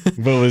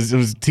 but it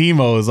was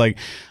Timo. It was like,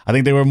 I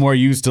think they were more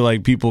used to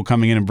like people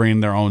coming in and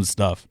bringing their own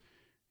stuff.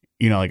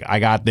 You know, like I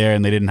got there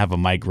and they didn't have a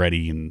mic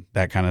ready and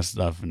that kind of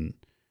stuff, and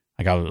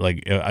I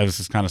was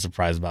just kind of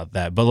surprised about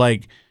that. But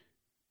like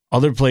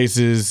other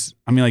places,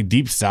 I mean, like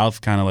Deep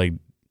South, kind of like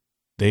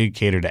they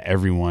cater to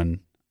everyone.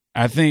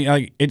 I think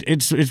like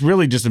it's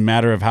really just a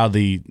matter of how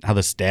the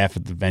staff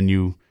at the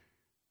venue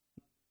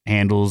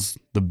handles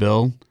the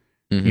bill.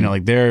 You know,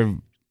 like they're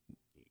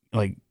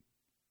like,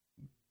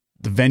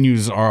 the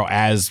venues are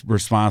as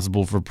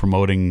responsible for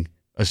promoting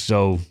a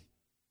show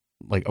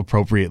like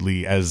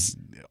appropriately as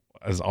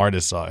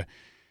artists are.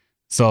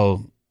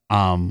 So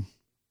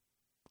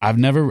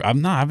I've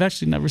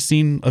actually never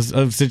seen a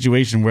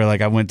situation where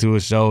like I went to a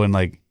show and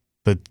like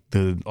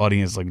the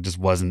audience like just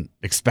wasn't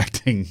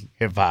expecting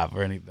hip hop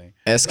or anything.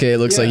 SK, it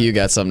looks like you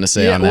got something to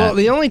say on that. Well,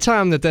 the only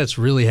time that's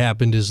really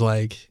happened is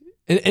like,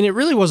 and it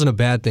really wasn't a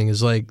bad thing,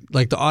 is like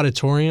the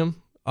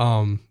auditorium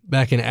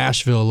back in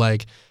Asheville.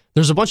 Like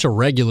there's a bunch of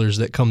regulars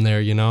that come there,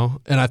 you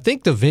know, and I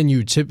think that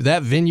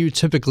venue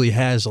typically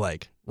has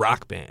like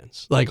rock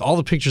bands. Like all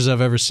the pictures I've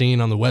ever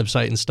seen on the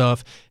website and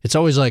stuff, it's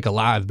always like a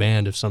live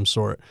band of some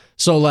sort.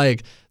 So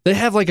like they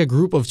have like a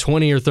group of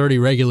 20 or 30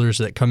 regulars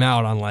that come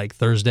out on like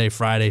Thursday,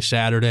 Friday,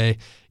 Saturday,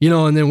 you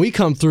know, and then we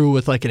come through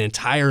with like an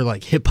entire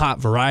like hip hop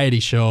variety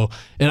show.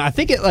 And I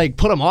think it like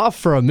put them off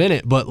for a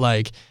minute, but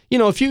like, you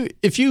know, if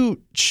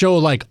you show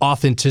like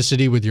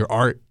authenticity with your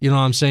art, you know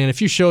what I'm saying?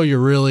 If you show you're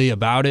really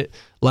about it,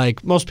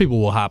 like most people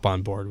will hop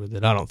on board with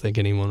it. I don't think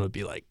anyone would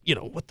be like, you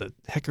know, what the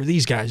heck are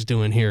these guys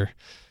doing here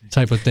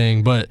type of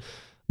thing. But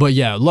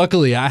yeah,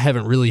 luckily I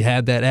haven't really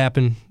had that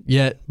happen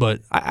yet, but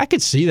I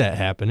could see that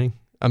happening.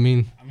 I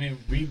mean,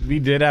 we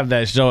did have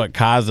that show at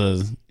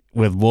Kaza's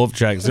with Wolf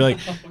Tracks. So like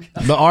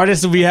the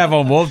artists that we have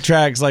on Wolf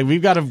Tracks, like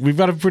we've got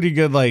a pretty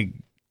good like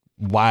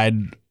wide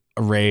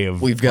array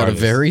of We've got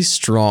artists. a very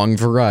strong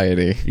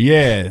variety.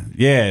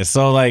 Yeah.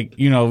 So like,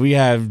 you know, we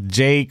have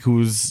Jake,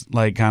 who's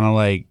like kind of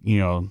like, you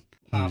know,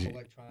 pop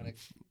electronic.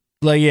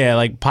 like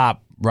like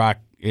pop rock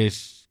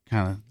ish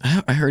kind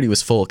I heard he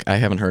was folk. I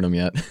haven't heard him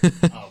yet.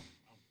 of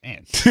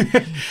man.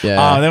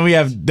 Yeah.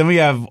 Then we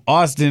have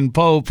Austin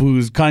Pope,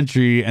 who's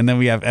country, and then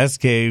we have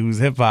SK, who's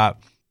hip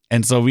hop.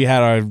 And so we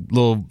had our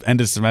little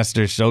end of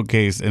semester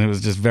showcase, and it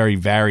was just very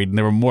varied. And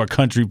there were more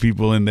country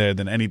people in there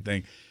than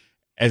anything.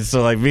 And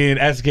so like me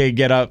and SK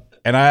get up,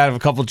 and I have a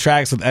couple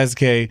tracks with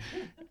SK,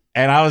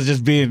 and I was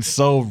just being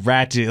so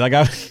ratchet. Like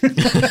I was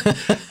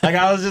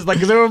just like,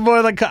 because there were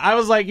more like, I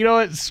was like, you know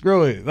what,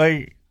 screw it.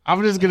 Like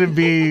I'm just gonna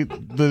be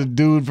the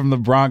dude from the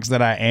Bronx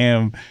that I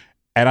am,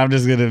 and I'm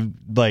just gonna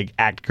like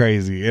act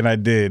crazy, and I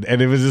did,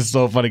 and it was just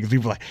so funny because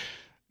people were like.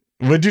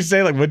 What'd you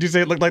say? Like, what'd you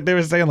say? It looked like they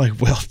were saying,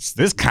 like, well, it's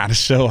this kind of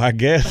show, I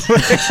guess.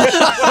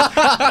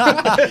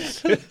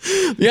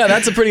 Yeah,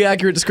 that's a pretty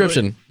accurate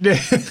description.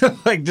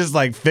 Like, just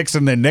like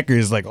fixing their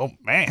knickers, like, oh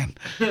man.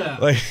 Yeah.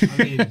 Like, I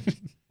mean,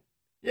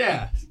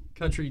 yeah,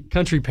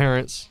 country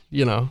parents,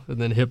 you know,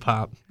 and then hip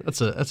hop.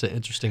 That's an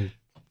interesting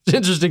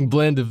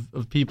blend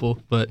of people.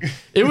 But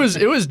it was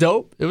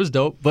dope. It was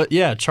dope. But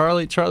yeah,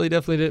 Charlie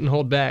definitely didn't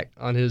hold back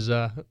on his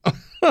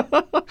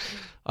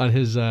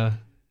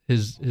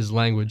his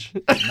language.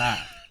 nah.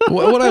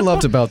 What I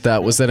loved about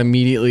that was that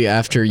immediately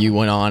after you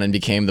went on and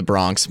became the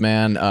Bronx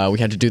man, we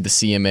had to do the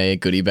CMA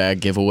goodie bag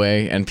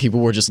giveaway, and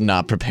people were just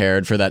not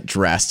prepared for that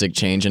drastic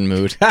change in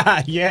mood.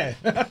 Yeah.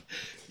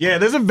 Yeah,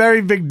 there's a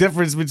very big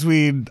difference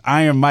between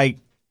Iron Mike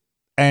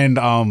and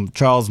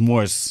Charles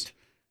Morse.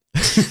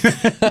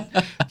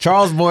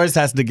 Charles Morse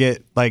has to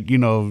get, like, you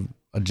know,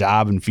 a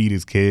job and feed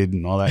his kid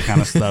and all that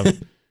kind of stuff.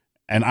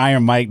 And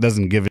Iron Mike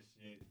doesn't give a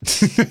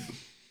shit.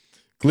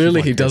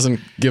 Clearly, he doesn't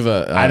give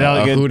a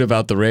hoot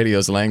about the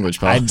radio's language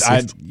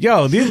policies.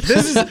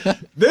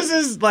 This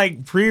is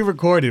like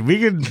pre-recorded. We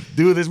can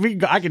do this.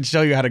 I can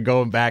show you how to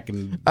go back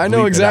and. I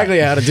know exactly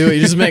how to do it.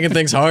 You're just making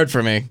things hard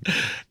for me.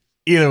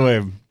 Either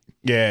way,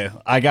 yeah,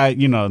 I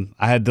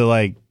had to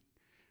like.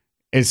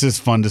 It's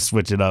just fun to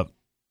switch it up.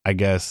 I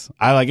guess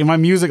I like in my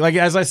music, like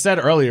as I said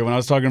earlier when I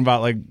was talking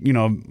about like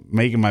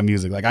making my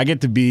music. Like I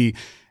get to be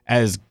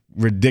as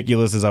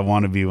ridiculous as I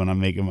want to be when I'm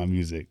making my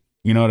music.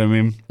 You know what I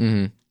mean?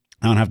 Mm-hmm.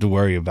 I don't have to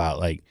worry about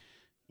like,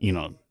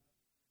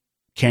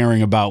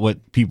 caring about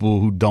what people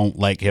who don't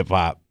like hip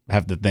hop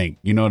have to think.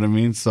 You know what I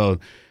mean? So,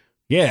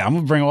 yeah, I'm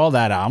gonna bring all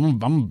that out. I'm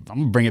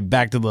gonna bring it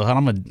back to the hood.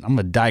 I'm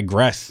gonna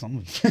digress.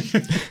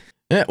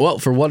 Yeah, well,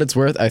 for what it's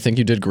worth, I think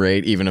you did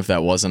great, even if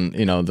that wasn't,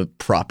 the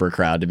proper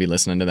crowd to be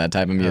listening to that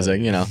type of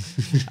music.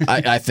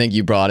 I think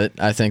you brought it.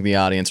 I think the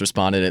audience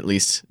responded at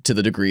least to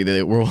the degree that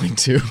they were willing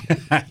to.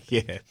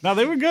 Yeah, no,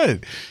 they were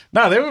good.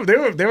 No,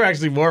 they were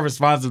actually more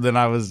responsive than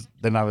I was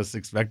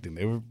expecting.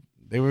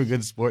 They were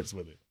good sports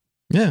with it.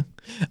 Yeah.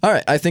 All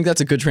right. I think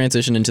that's a good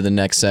transition into the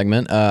next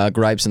segment,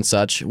 Gripes and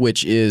Such,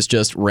 which is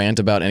just rant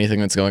about anything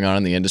that's going on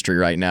in the industry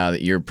right now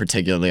that you're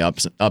particularly up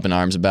in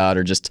arms about,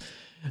 or just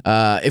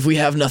if we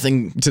have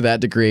nothing to that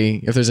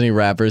degree, if there's any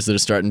rappers that are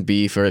starting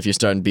beef, or if you're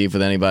starting beef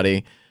with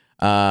anybody,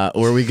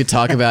 or we could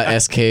talk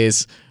about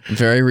SK's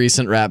very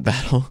recent rap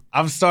battle.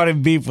 I'm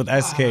starting beef with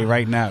SK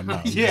right now.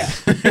 No. Yeah,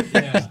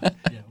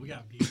 we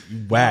got beef.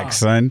 You whack,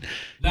 son.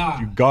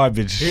 Nah. You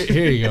garbage.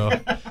 Here you go.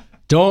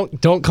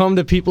 Don't come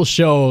to people's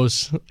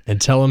shows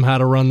and tell them how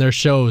to run their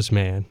shows,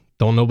 man.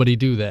 Don't nobody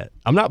do that.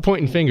 I'm not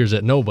pointing fingers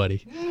at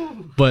nobody,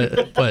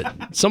 but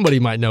somebody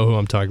might know who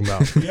I'm talking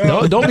about.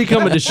 Don't be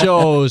coming to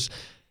shows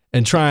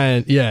and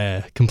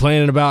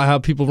complaining about how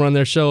people run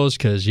their shows,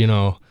 because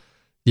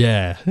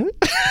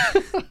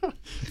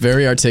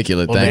Very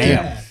articulate. Well, thank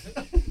damn.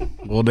 You.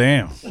 Well,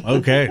 damn.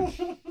 Okay.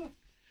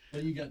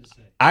 What you got to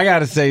say? I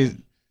gotta say,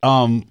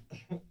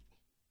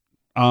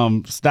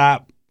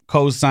 stop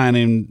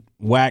co-signing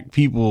whack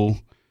people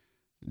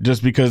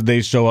just because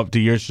they show up to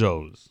your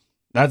shows.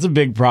 That's a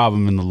big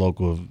problem in the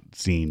local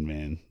scene,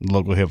 man. The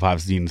local hip hop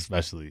scene,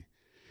 especially.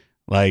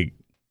 Like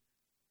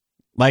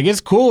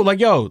it's cool. Like,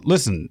 yo,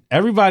 listen,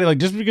 everybody, like,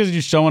 just because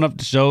you're showing up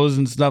to shows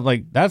and stuff,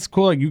 like, that's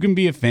cool. Like, you can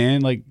be a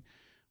fan, like,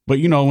 but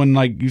when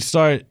like you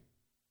start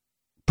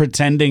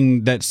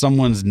pretending that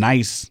someone's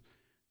nice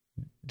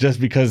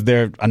just because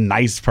they're a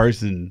nice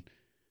person,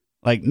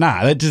 like,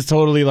 nah, that just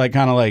totally like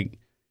kind of like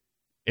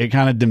it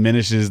kind of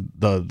diminishes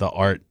the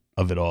art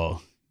of it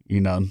all,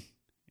 and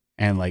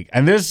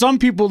there's some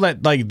people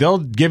that like they'll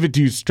give it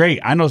to you straight.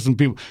 I know some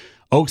people,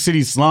 Oak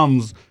City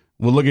Slums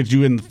will look at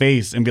you in the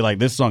face and be like,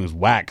 "This song is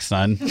whack,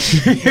 son."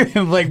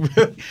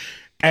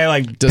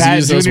 And does Pat he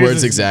use those Jr.'s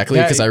words exactly?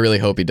 Because I really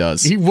hope he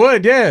does. He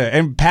would, yeah.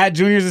 And Pat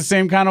Jr.'s the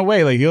same kind of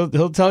way. Like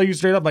he'll tell you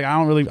straight up, like,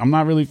 I'm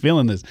not really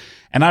feeling this,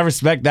 and I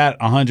respect that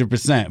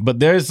 100%. But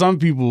there's some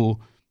people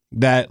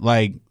that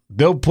like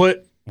they'll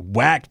put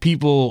whack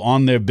people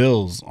on their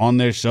bills, on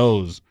their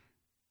shows.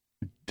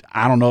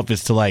 I don't know if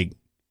it's to like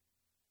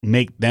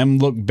make them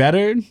look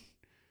better.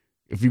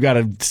 If you got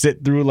to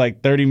sit through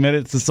like 30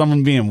 minutes of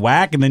someone being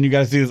whack, and then you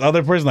got to see this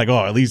other person like,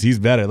 oh, at least he's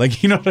better.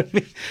 Like, you know what I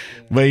mean?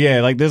 Yeah. But yeah,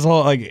 like this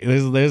whole, like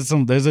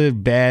there's a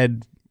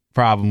bad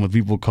problem with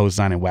people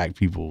co-signing whack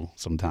people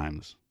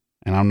sometimes.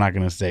 And I'm not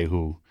going to say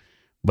who,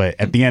 but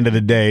at the end of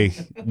the day,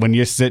 when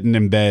you're sitting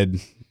in bed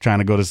trying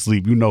to go to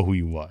sleep, you know who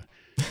you are.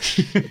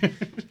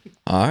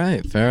 All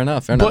right, fair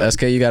enough. Fair enough. But-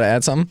 SK, you got to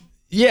add something?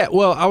 Yeah,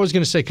 well, I was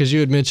gonna say because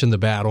you had mentioned the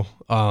battle,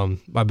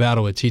 my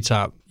battle with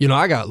T-Top. You know,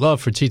 I got love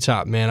for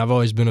T-Top, man. I've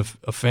always been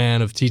a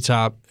fan of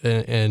T-Top,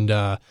 and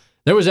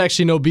there was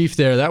actually no beef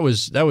there. That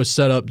was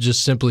set up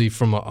just simply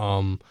from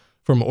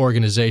an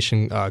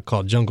organization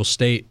called Jungle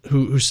State,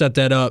 who set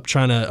that up,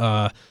 trying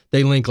to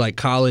they link like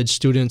college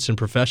students and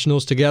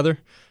professionals together.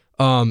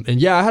 And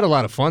yeah, I had a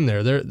lot of fun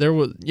there. There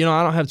was, you know,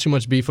 I don't have too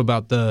much beef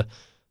about the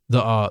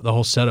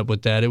whole setup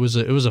with that. It was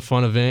a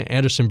fun event.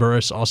 Anderson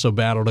Burris also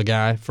battled a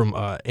guy from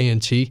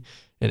A&T,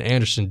 and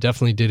Anderson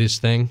definitely did his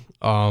thing.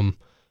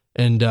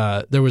 And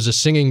there was a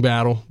singing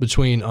battle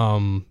between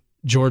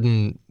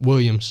Jordan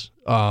Williams.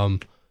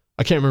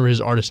 I can't remember his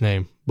artist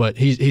name, but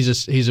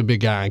he's a big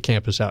guy on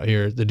campus out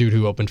here. The dude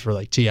who opened for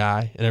like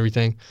T.I. and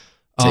everything.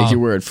 Take your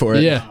word for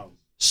it. Yeah,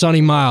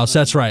 Sonny Miles.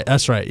 That's right.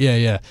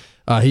 Yeah.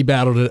 He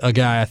battled a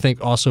guy I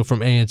think also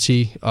from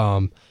A&T.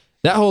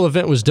 That whole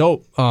event was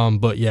dope,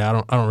 but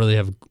yeah, I don't really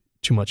have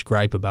too much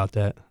gripe about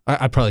that.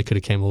 I probably could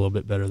have came a little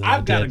bit better than I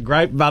I've got a did.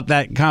 gripe about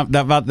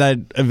that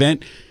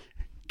event.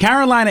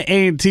 Carolina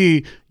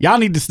A&T, y'all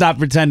need to stop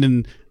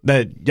pretending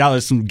that y'all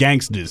are some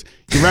gangsters.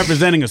 You're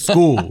representing a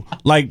school.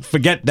 Like,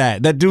 forget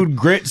that. That dude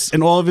Grits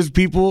and all of his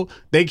people,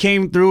 they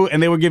came through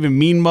and they were giving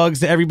mean mugs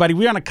to everybody.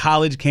 We're on a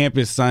college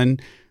campus, son.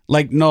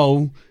 Like,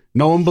 no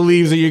one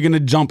believes that you're gonna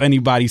jump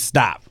anybody.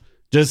 Stop.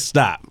 Just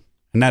stop.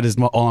 And that is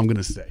all I'm going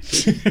to say.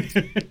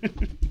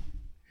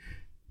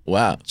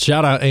 Wow.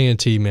 Shout out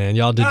A&T, man.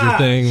 Y'all did your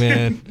thing,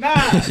 man.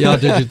 Y'all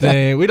did your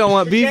thing. We don't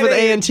want beef with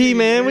A&T,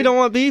 man. We don't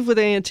want beef with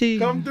A&T.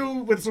 Come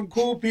through with some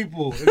cool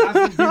people. And not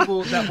some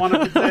people that want to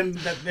pretend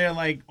that they're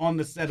like on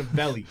the set of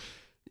Belly.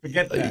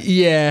 Forget that.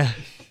 Yeah.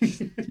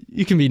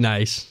 You can be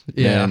nice.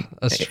 Yeah, Man,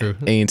 that's true.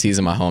 A&T's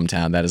in my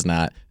hometown. That's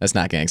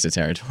not gangster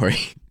territory.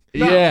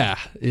 No. Yeah.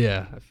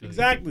 I feel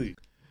Exactly.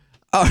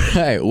 All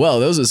right. Well,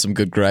 those are some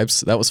good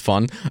gripes. That was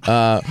fun.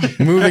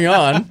 Moving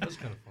on. That was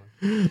kind of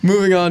fun.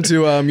 Moving on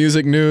to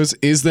music news.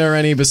 Is there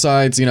any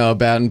besides,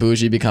 Bad and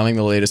Bougie becoming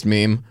the latest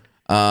meme?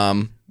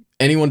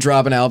 Anyone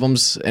dropping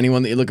albums?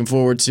 Anyone that you're looking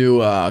forward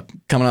to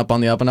coming up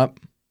on the up and up?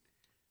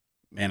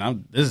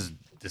 Man, this is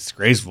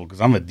disgraceful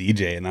because I'm a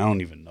DJ and I don't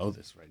even know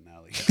this right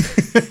now.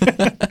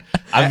 Like,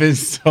 I've been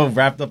so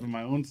wrapped up in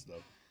my own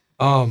stuff.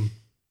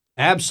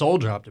 Ab Soul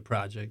dropped a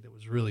project that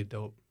was really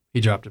dope. He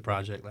dropped a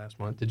project last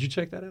month. Did you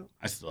check that out?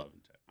 I still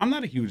haven't checked. I'm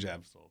not a huge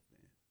Absol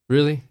fan.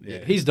 Really? Yeah.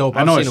 He's dope.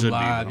 I know I've it seen him should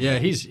be, live. but Yeah,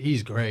 I'm-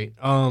 he's great.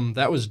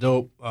 That was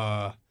dope.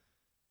 I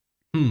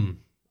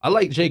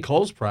like J.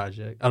 Cole's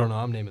project. I don't know.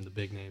 I'm naming the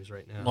big names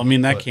right now. Well, I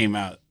mean, that But- came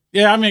out.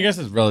 Yeah, I mean, I guess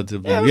it's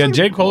relatively. Yeah, it was Yeah, like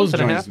J. a Cole's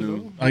month and a joints half new.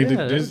 ago. Like,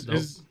 Yeah, this that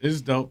was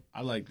is dope.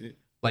 I liked it.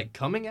 like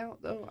coming out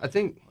though. I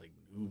think. Like,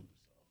 ooh,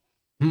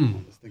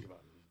 Let's think about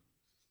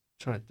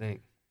it. trying to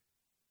think.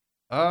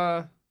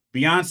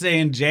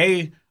 Beyonce and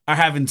Jay are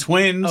having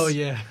twins. Oh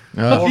yeah.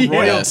 Oh, Or yes.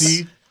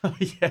 royalty. Oh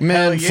yeah.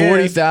 Man, Hell yeah.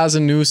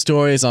 40,000 news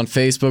stories on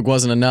Facebook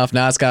wasn't enough.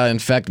 Now it's got to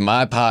infect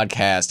my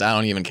podcast. I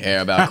don't even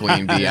care about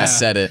Queen Bee. Yeah. I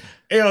said it.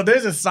 Hey, yo,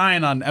 there's a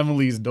sign on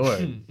Emily's door.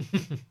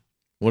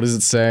 What does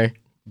it say?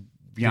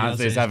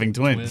 Beyonce's having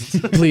twins.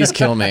 Please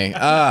kill me.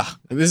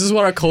 This is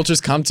what our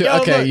culture's come to.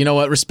 Yo, Okay, look. you know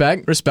what?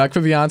 Respect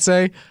for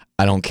Beyonce.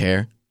 I don't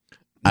care.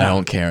 I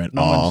don't care at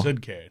No all. one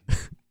should care. No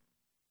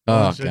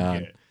Oh one should God.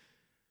 care.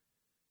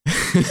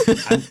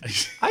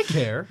 I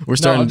care. We're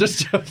starting- No, I'm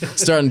just joking.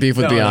 Starting beef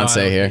with No, I Beyonce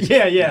don't.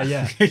 here. Yeah.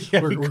 Yeah,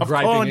 We're I'm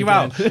griping calling you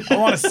again. out. I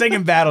want a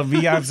singing battle,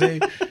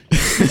 Beyonce.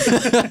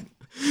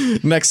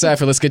 Next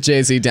cypher, let's get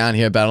Jay-Z down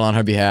here, battle on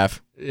her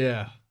behalf.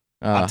 Yeah.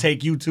 I'll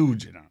take you too,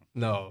 Janelle.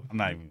 No. I'm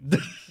not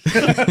even.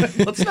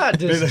 Let's not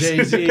diss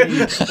Jay-Z.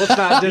 Let's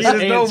not diss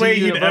There's no A&T way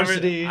you'd ever.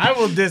 University. I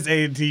will diss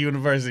A&T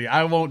University.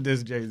 I won't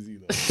diss Jay-Z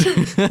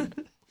though.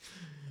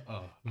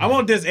 I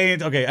won't diss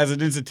A&T. Okay, as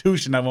an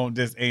institution, I won't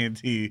diss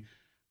A&T.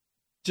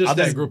 Just I'll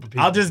that just, group of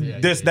people. I'll just Yeah,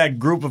 diss yeah. that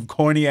group of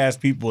corny ass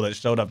people that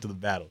showed up to the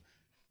battle.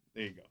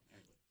 There you go.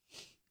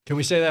 Can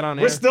we say that on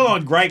air? We're still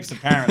on gripes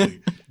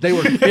apparently. They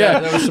were. Yeah.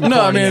 There was some No,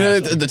 I corny mean,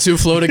 ass the two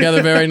flow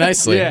together very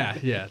nicely.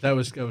 Yeah, that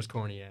was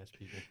corny ass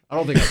people. I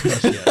don't think I've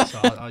cussed yet, so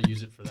I'll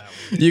use it for that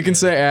one. You can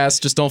say ass,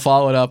 just don't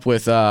follow it up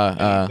with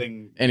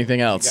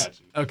anything I else. got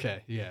you.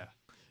 Okay, yeah.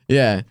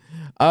 Yeah.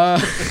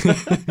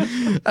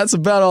 That's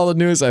about all the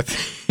news, I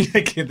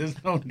think.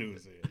 There's no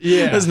news here.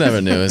 Yeah. There's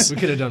never news. We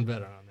could have done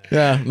better on that.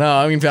 Yeah, no,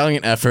 I mean,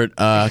 valiant effort,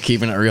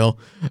 keeping it real.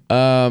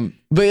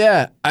 But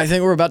yeah, I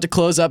think we're about to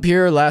close up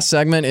here. Last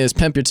segment is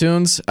Pimp Your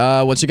Tunes.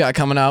 What you got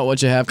coming out,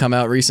 what you have come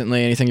out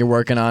recently, anything you're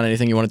working on,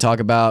 anything you want to talk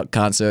about,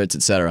 concerts,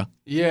 etc.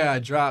 Yeah, I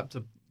dropped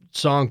a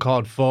song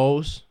called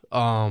Foes.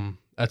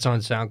 That's on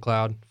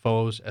SoundCloud.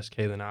 Foes, SK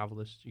the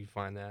Novelist. You can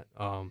find that.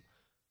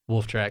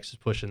 Wolf Tracks is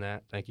pushing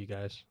that. Thank you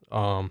guys.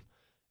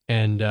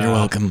 And You're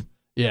welcome.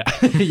 Yeah,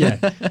 yeah.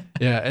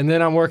 And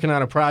then I'm working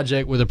on a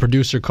project with a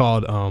producer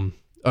called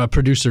by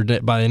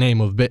the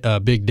name of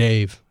Big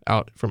Dave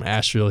out from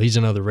Asheville. He's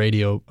another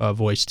radio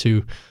voice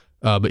too,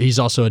 but he's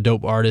also a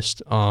dope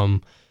artist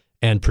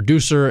and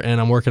producer. And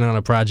I'm working on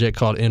a project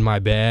called In My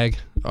Bag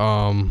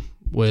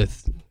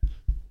with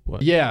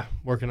What? Yeah,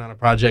 working on a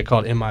project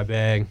called In My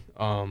Bag,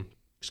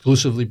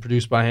 exclusively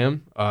produced by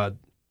him.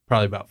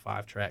 Probably about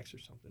 5 tracks or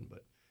something,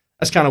 but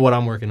that's kind of what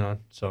I'm working on.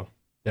 So,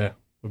 yeah.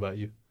 What about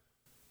you?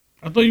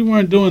 I thought you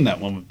weren't doing that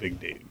one with Big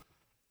Dave.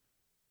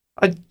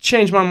 I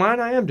changed my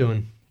mind. I am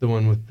doing the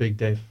one with Big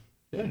Dave.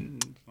 Yeah.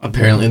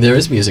 Apparently, there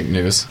is music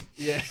news.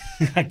 Yeah.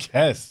 I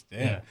guess.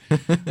 Yeah.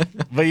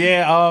 But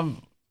yeah,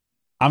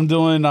 I'm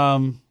doing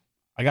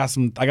I got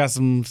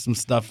some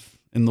stuff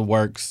in the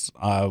works.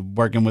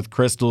 Working with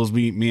Crystals.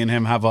 Me and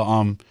him have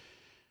a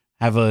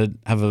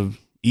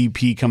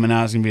EP coming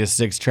out. It's gonna be a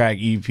 6-track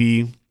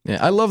EP. Yeah,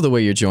 I love the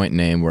way your joint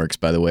name works,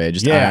 by the way.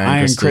 Just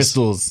Iron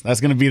Crystals. That's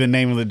gonna be the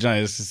name of the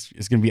joint.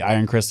 It's gonna be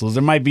Iron Crystals.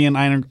 There might be an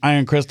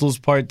Iron Crystals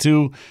part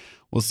 2.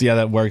 We'll see how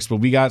that works. But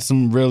we got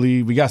some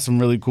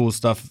really cool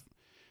stuff.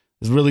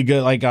 It's really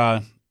good. Like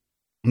I'm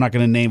not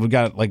gonna name. We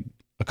got like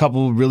a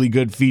couple really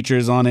good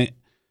features on it.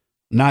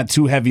 Not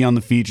too heavy on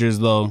the features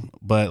though,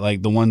 but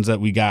like the ones that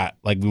we got,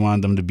 like we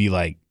wanted them to be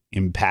like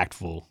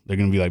impactful. They're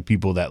gonna be like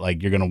people that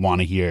like you're gonna want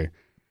to hear.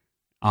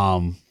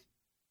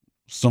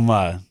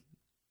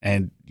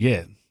 And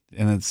yeah,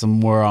 and then some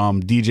more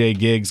DJ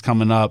gigs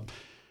coming up.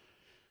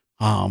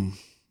 Doing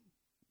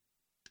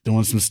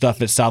some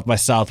stuff at South by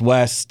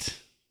Southwest.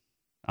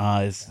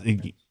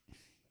 We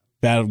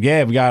got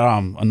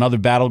another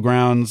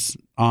Battlegrounds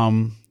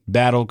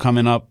battle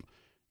coming up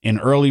in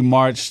early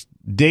March.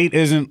 Date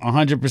isn't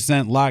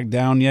 100% locked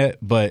down yet,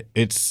 but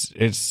it's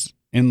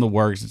in the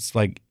works. It's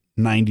like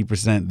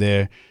 90%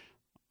 there.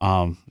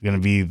 Gonna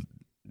be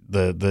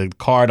the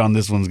card on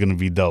this one's gonna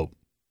be dope.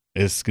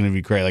 It's gonna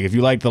be great. Like if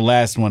you like the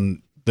last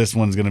one, this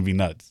one's gonna be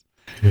nuts.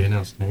 Can we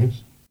announce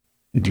names?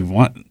 Do you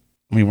want?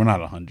 I mean, we're not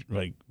 100.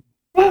 Like,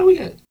 well,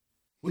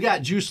 we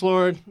got Juice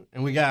Lord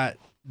and we got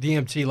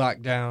DMT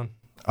locked down.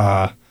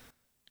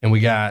 And we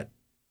got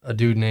a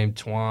dude named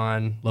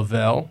Twan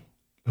Lavelle,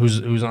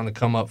 who's on the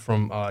come up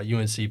from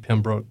UNC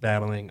Pembroke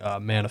battling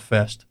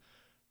Manifest.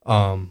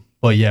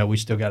 But yeah, we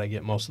still got to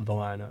get most of the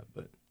lineup,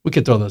 but we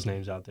could throw those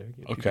names out there.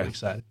 Get people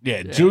excited.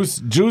 Yeah, Juice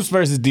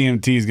versus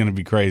DMT is gonna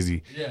be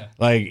crazy. Yeah.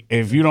 Like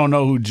if you don't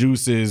know who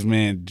Juice is,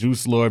 man,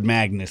 Juice Lord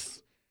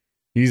Magnus.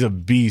 He's a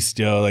beast,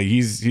 yo. Like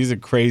he's a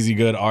crazy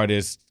good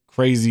artist,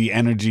 crazy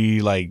energy.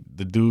 Like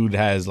the dude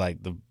has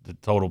like the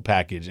total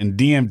package. And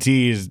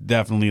DMT is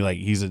definitely like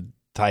he's a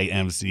tight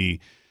MC.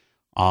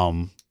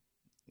 Funny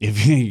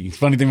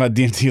thing about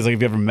DMT is like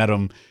if you ever met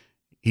him,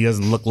 he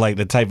doesn't look like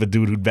the type of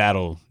dude who'd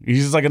battle.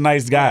 He's just like a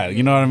nice guy.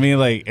 You know what I mean?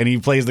 Like, and he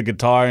plays the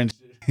guitar and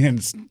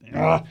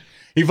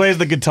he plays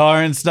the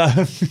guitar and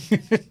stuff.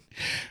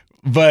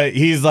 But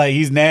he's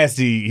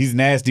nasty. He's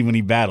nasty when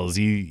he battles.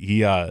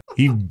 He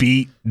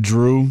beat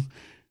Drew.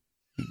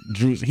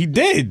 He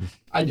did.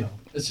 I know.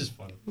 It's just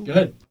funny.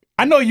 Good.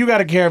 I know you got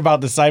to care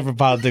about the cypher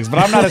politics, but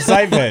I'm not a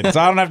cypher head, so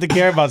I don't have to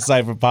care about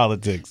cypher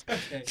politics.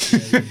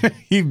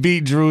 He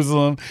beat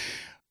Jerusalem.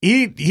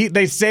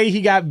 They say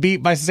he got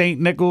beat by Saint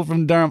Nickel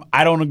from Durham.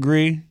 I don't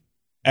agree.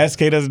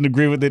 SK doesn't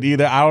agree with it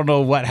either. I don't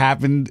know what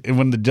happened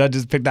when the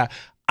judges picked out.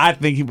 I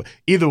think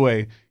either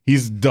way,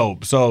 he's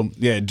dope. So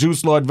yeah,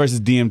 Juice Lord versus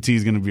DMT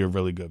is gonna be a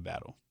really good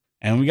battle.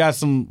 And we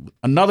got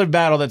another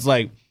battle that's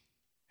like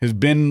has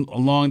been a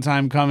long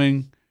time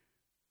coming.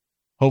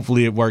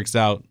 Hopefully it works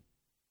out.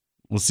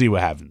 We'll see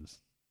what happens.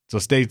 So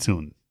stay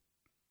tuned.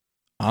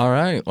 All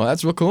right. Well,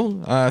 that's real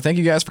cool. Thank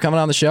you guys for coming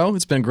on the show.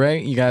 It's been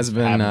great. You guys have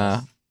been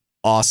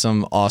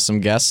awesome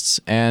guests.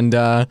 And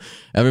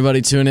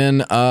everybody tune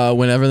in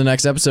whenever the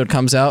next episode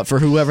comes out for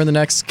whoever the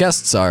next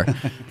guests are.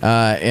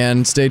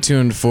 And stay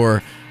tuned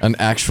for an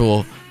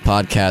actual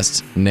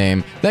podcast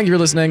name. Thank you for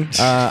listening.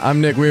 I'm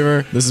Nick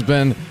Weaver. This has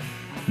been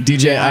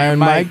DJ Iron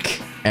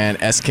Mike and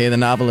SK the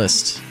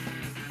Novelist.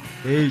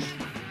 Peace.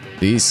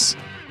 Peace.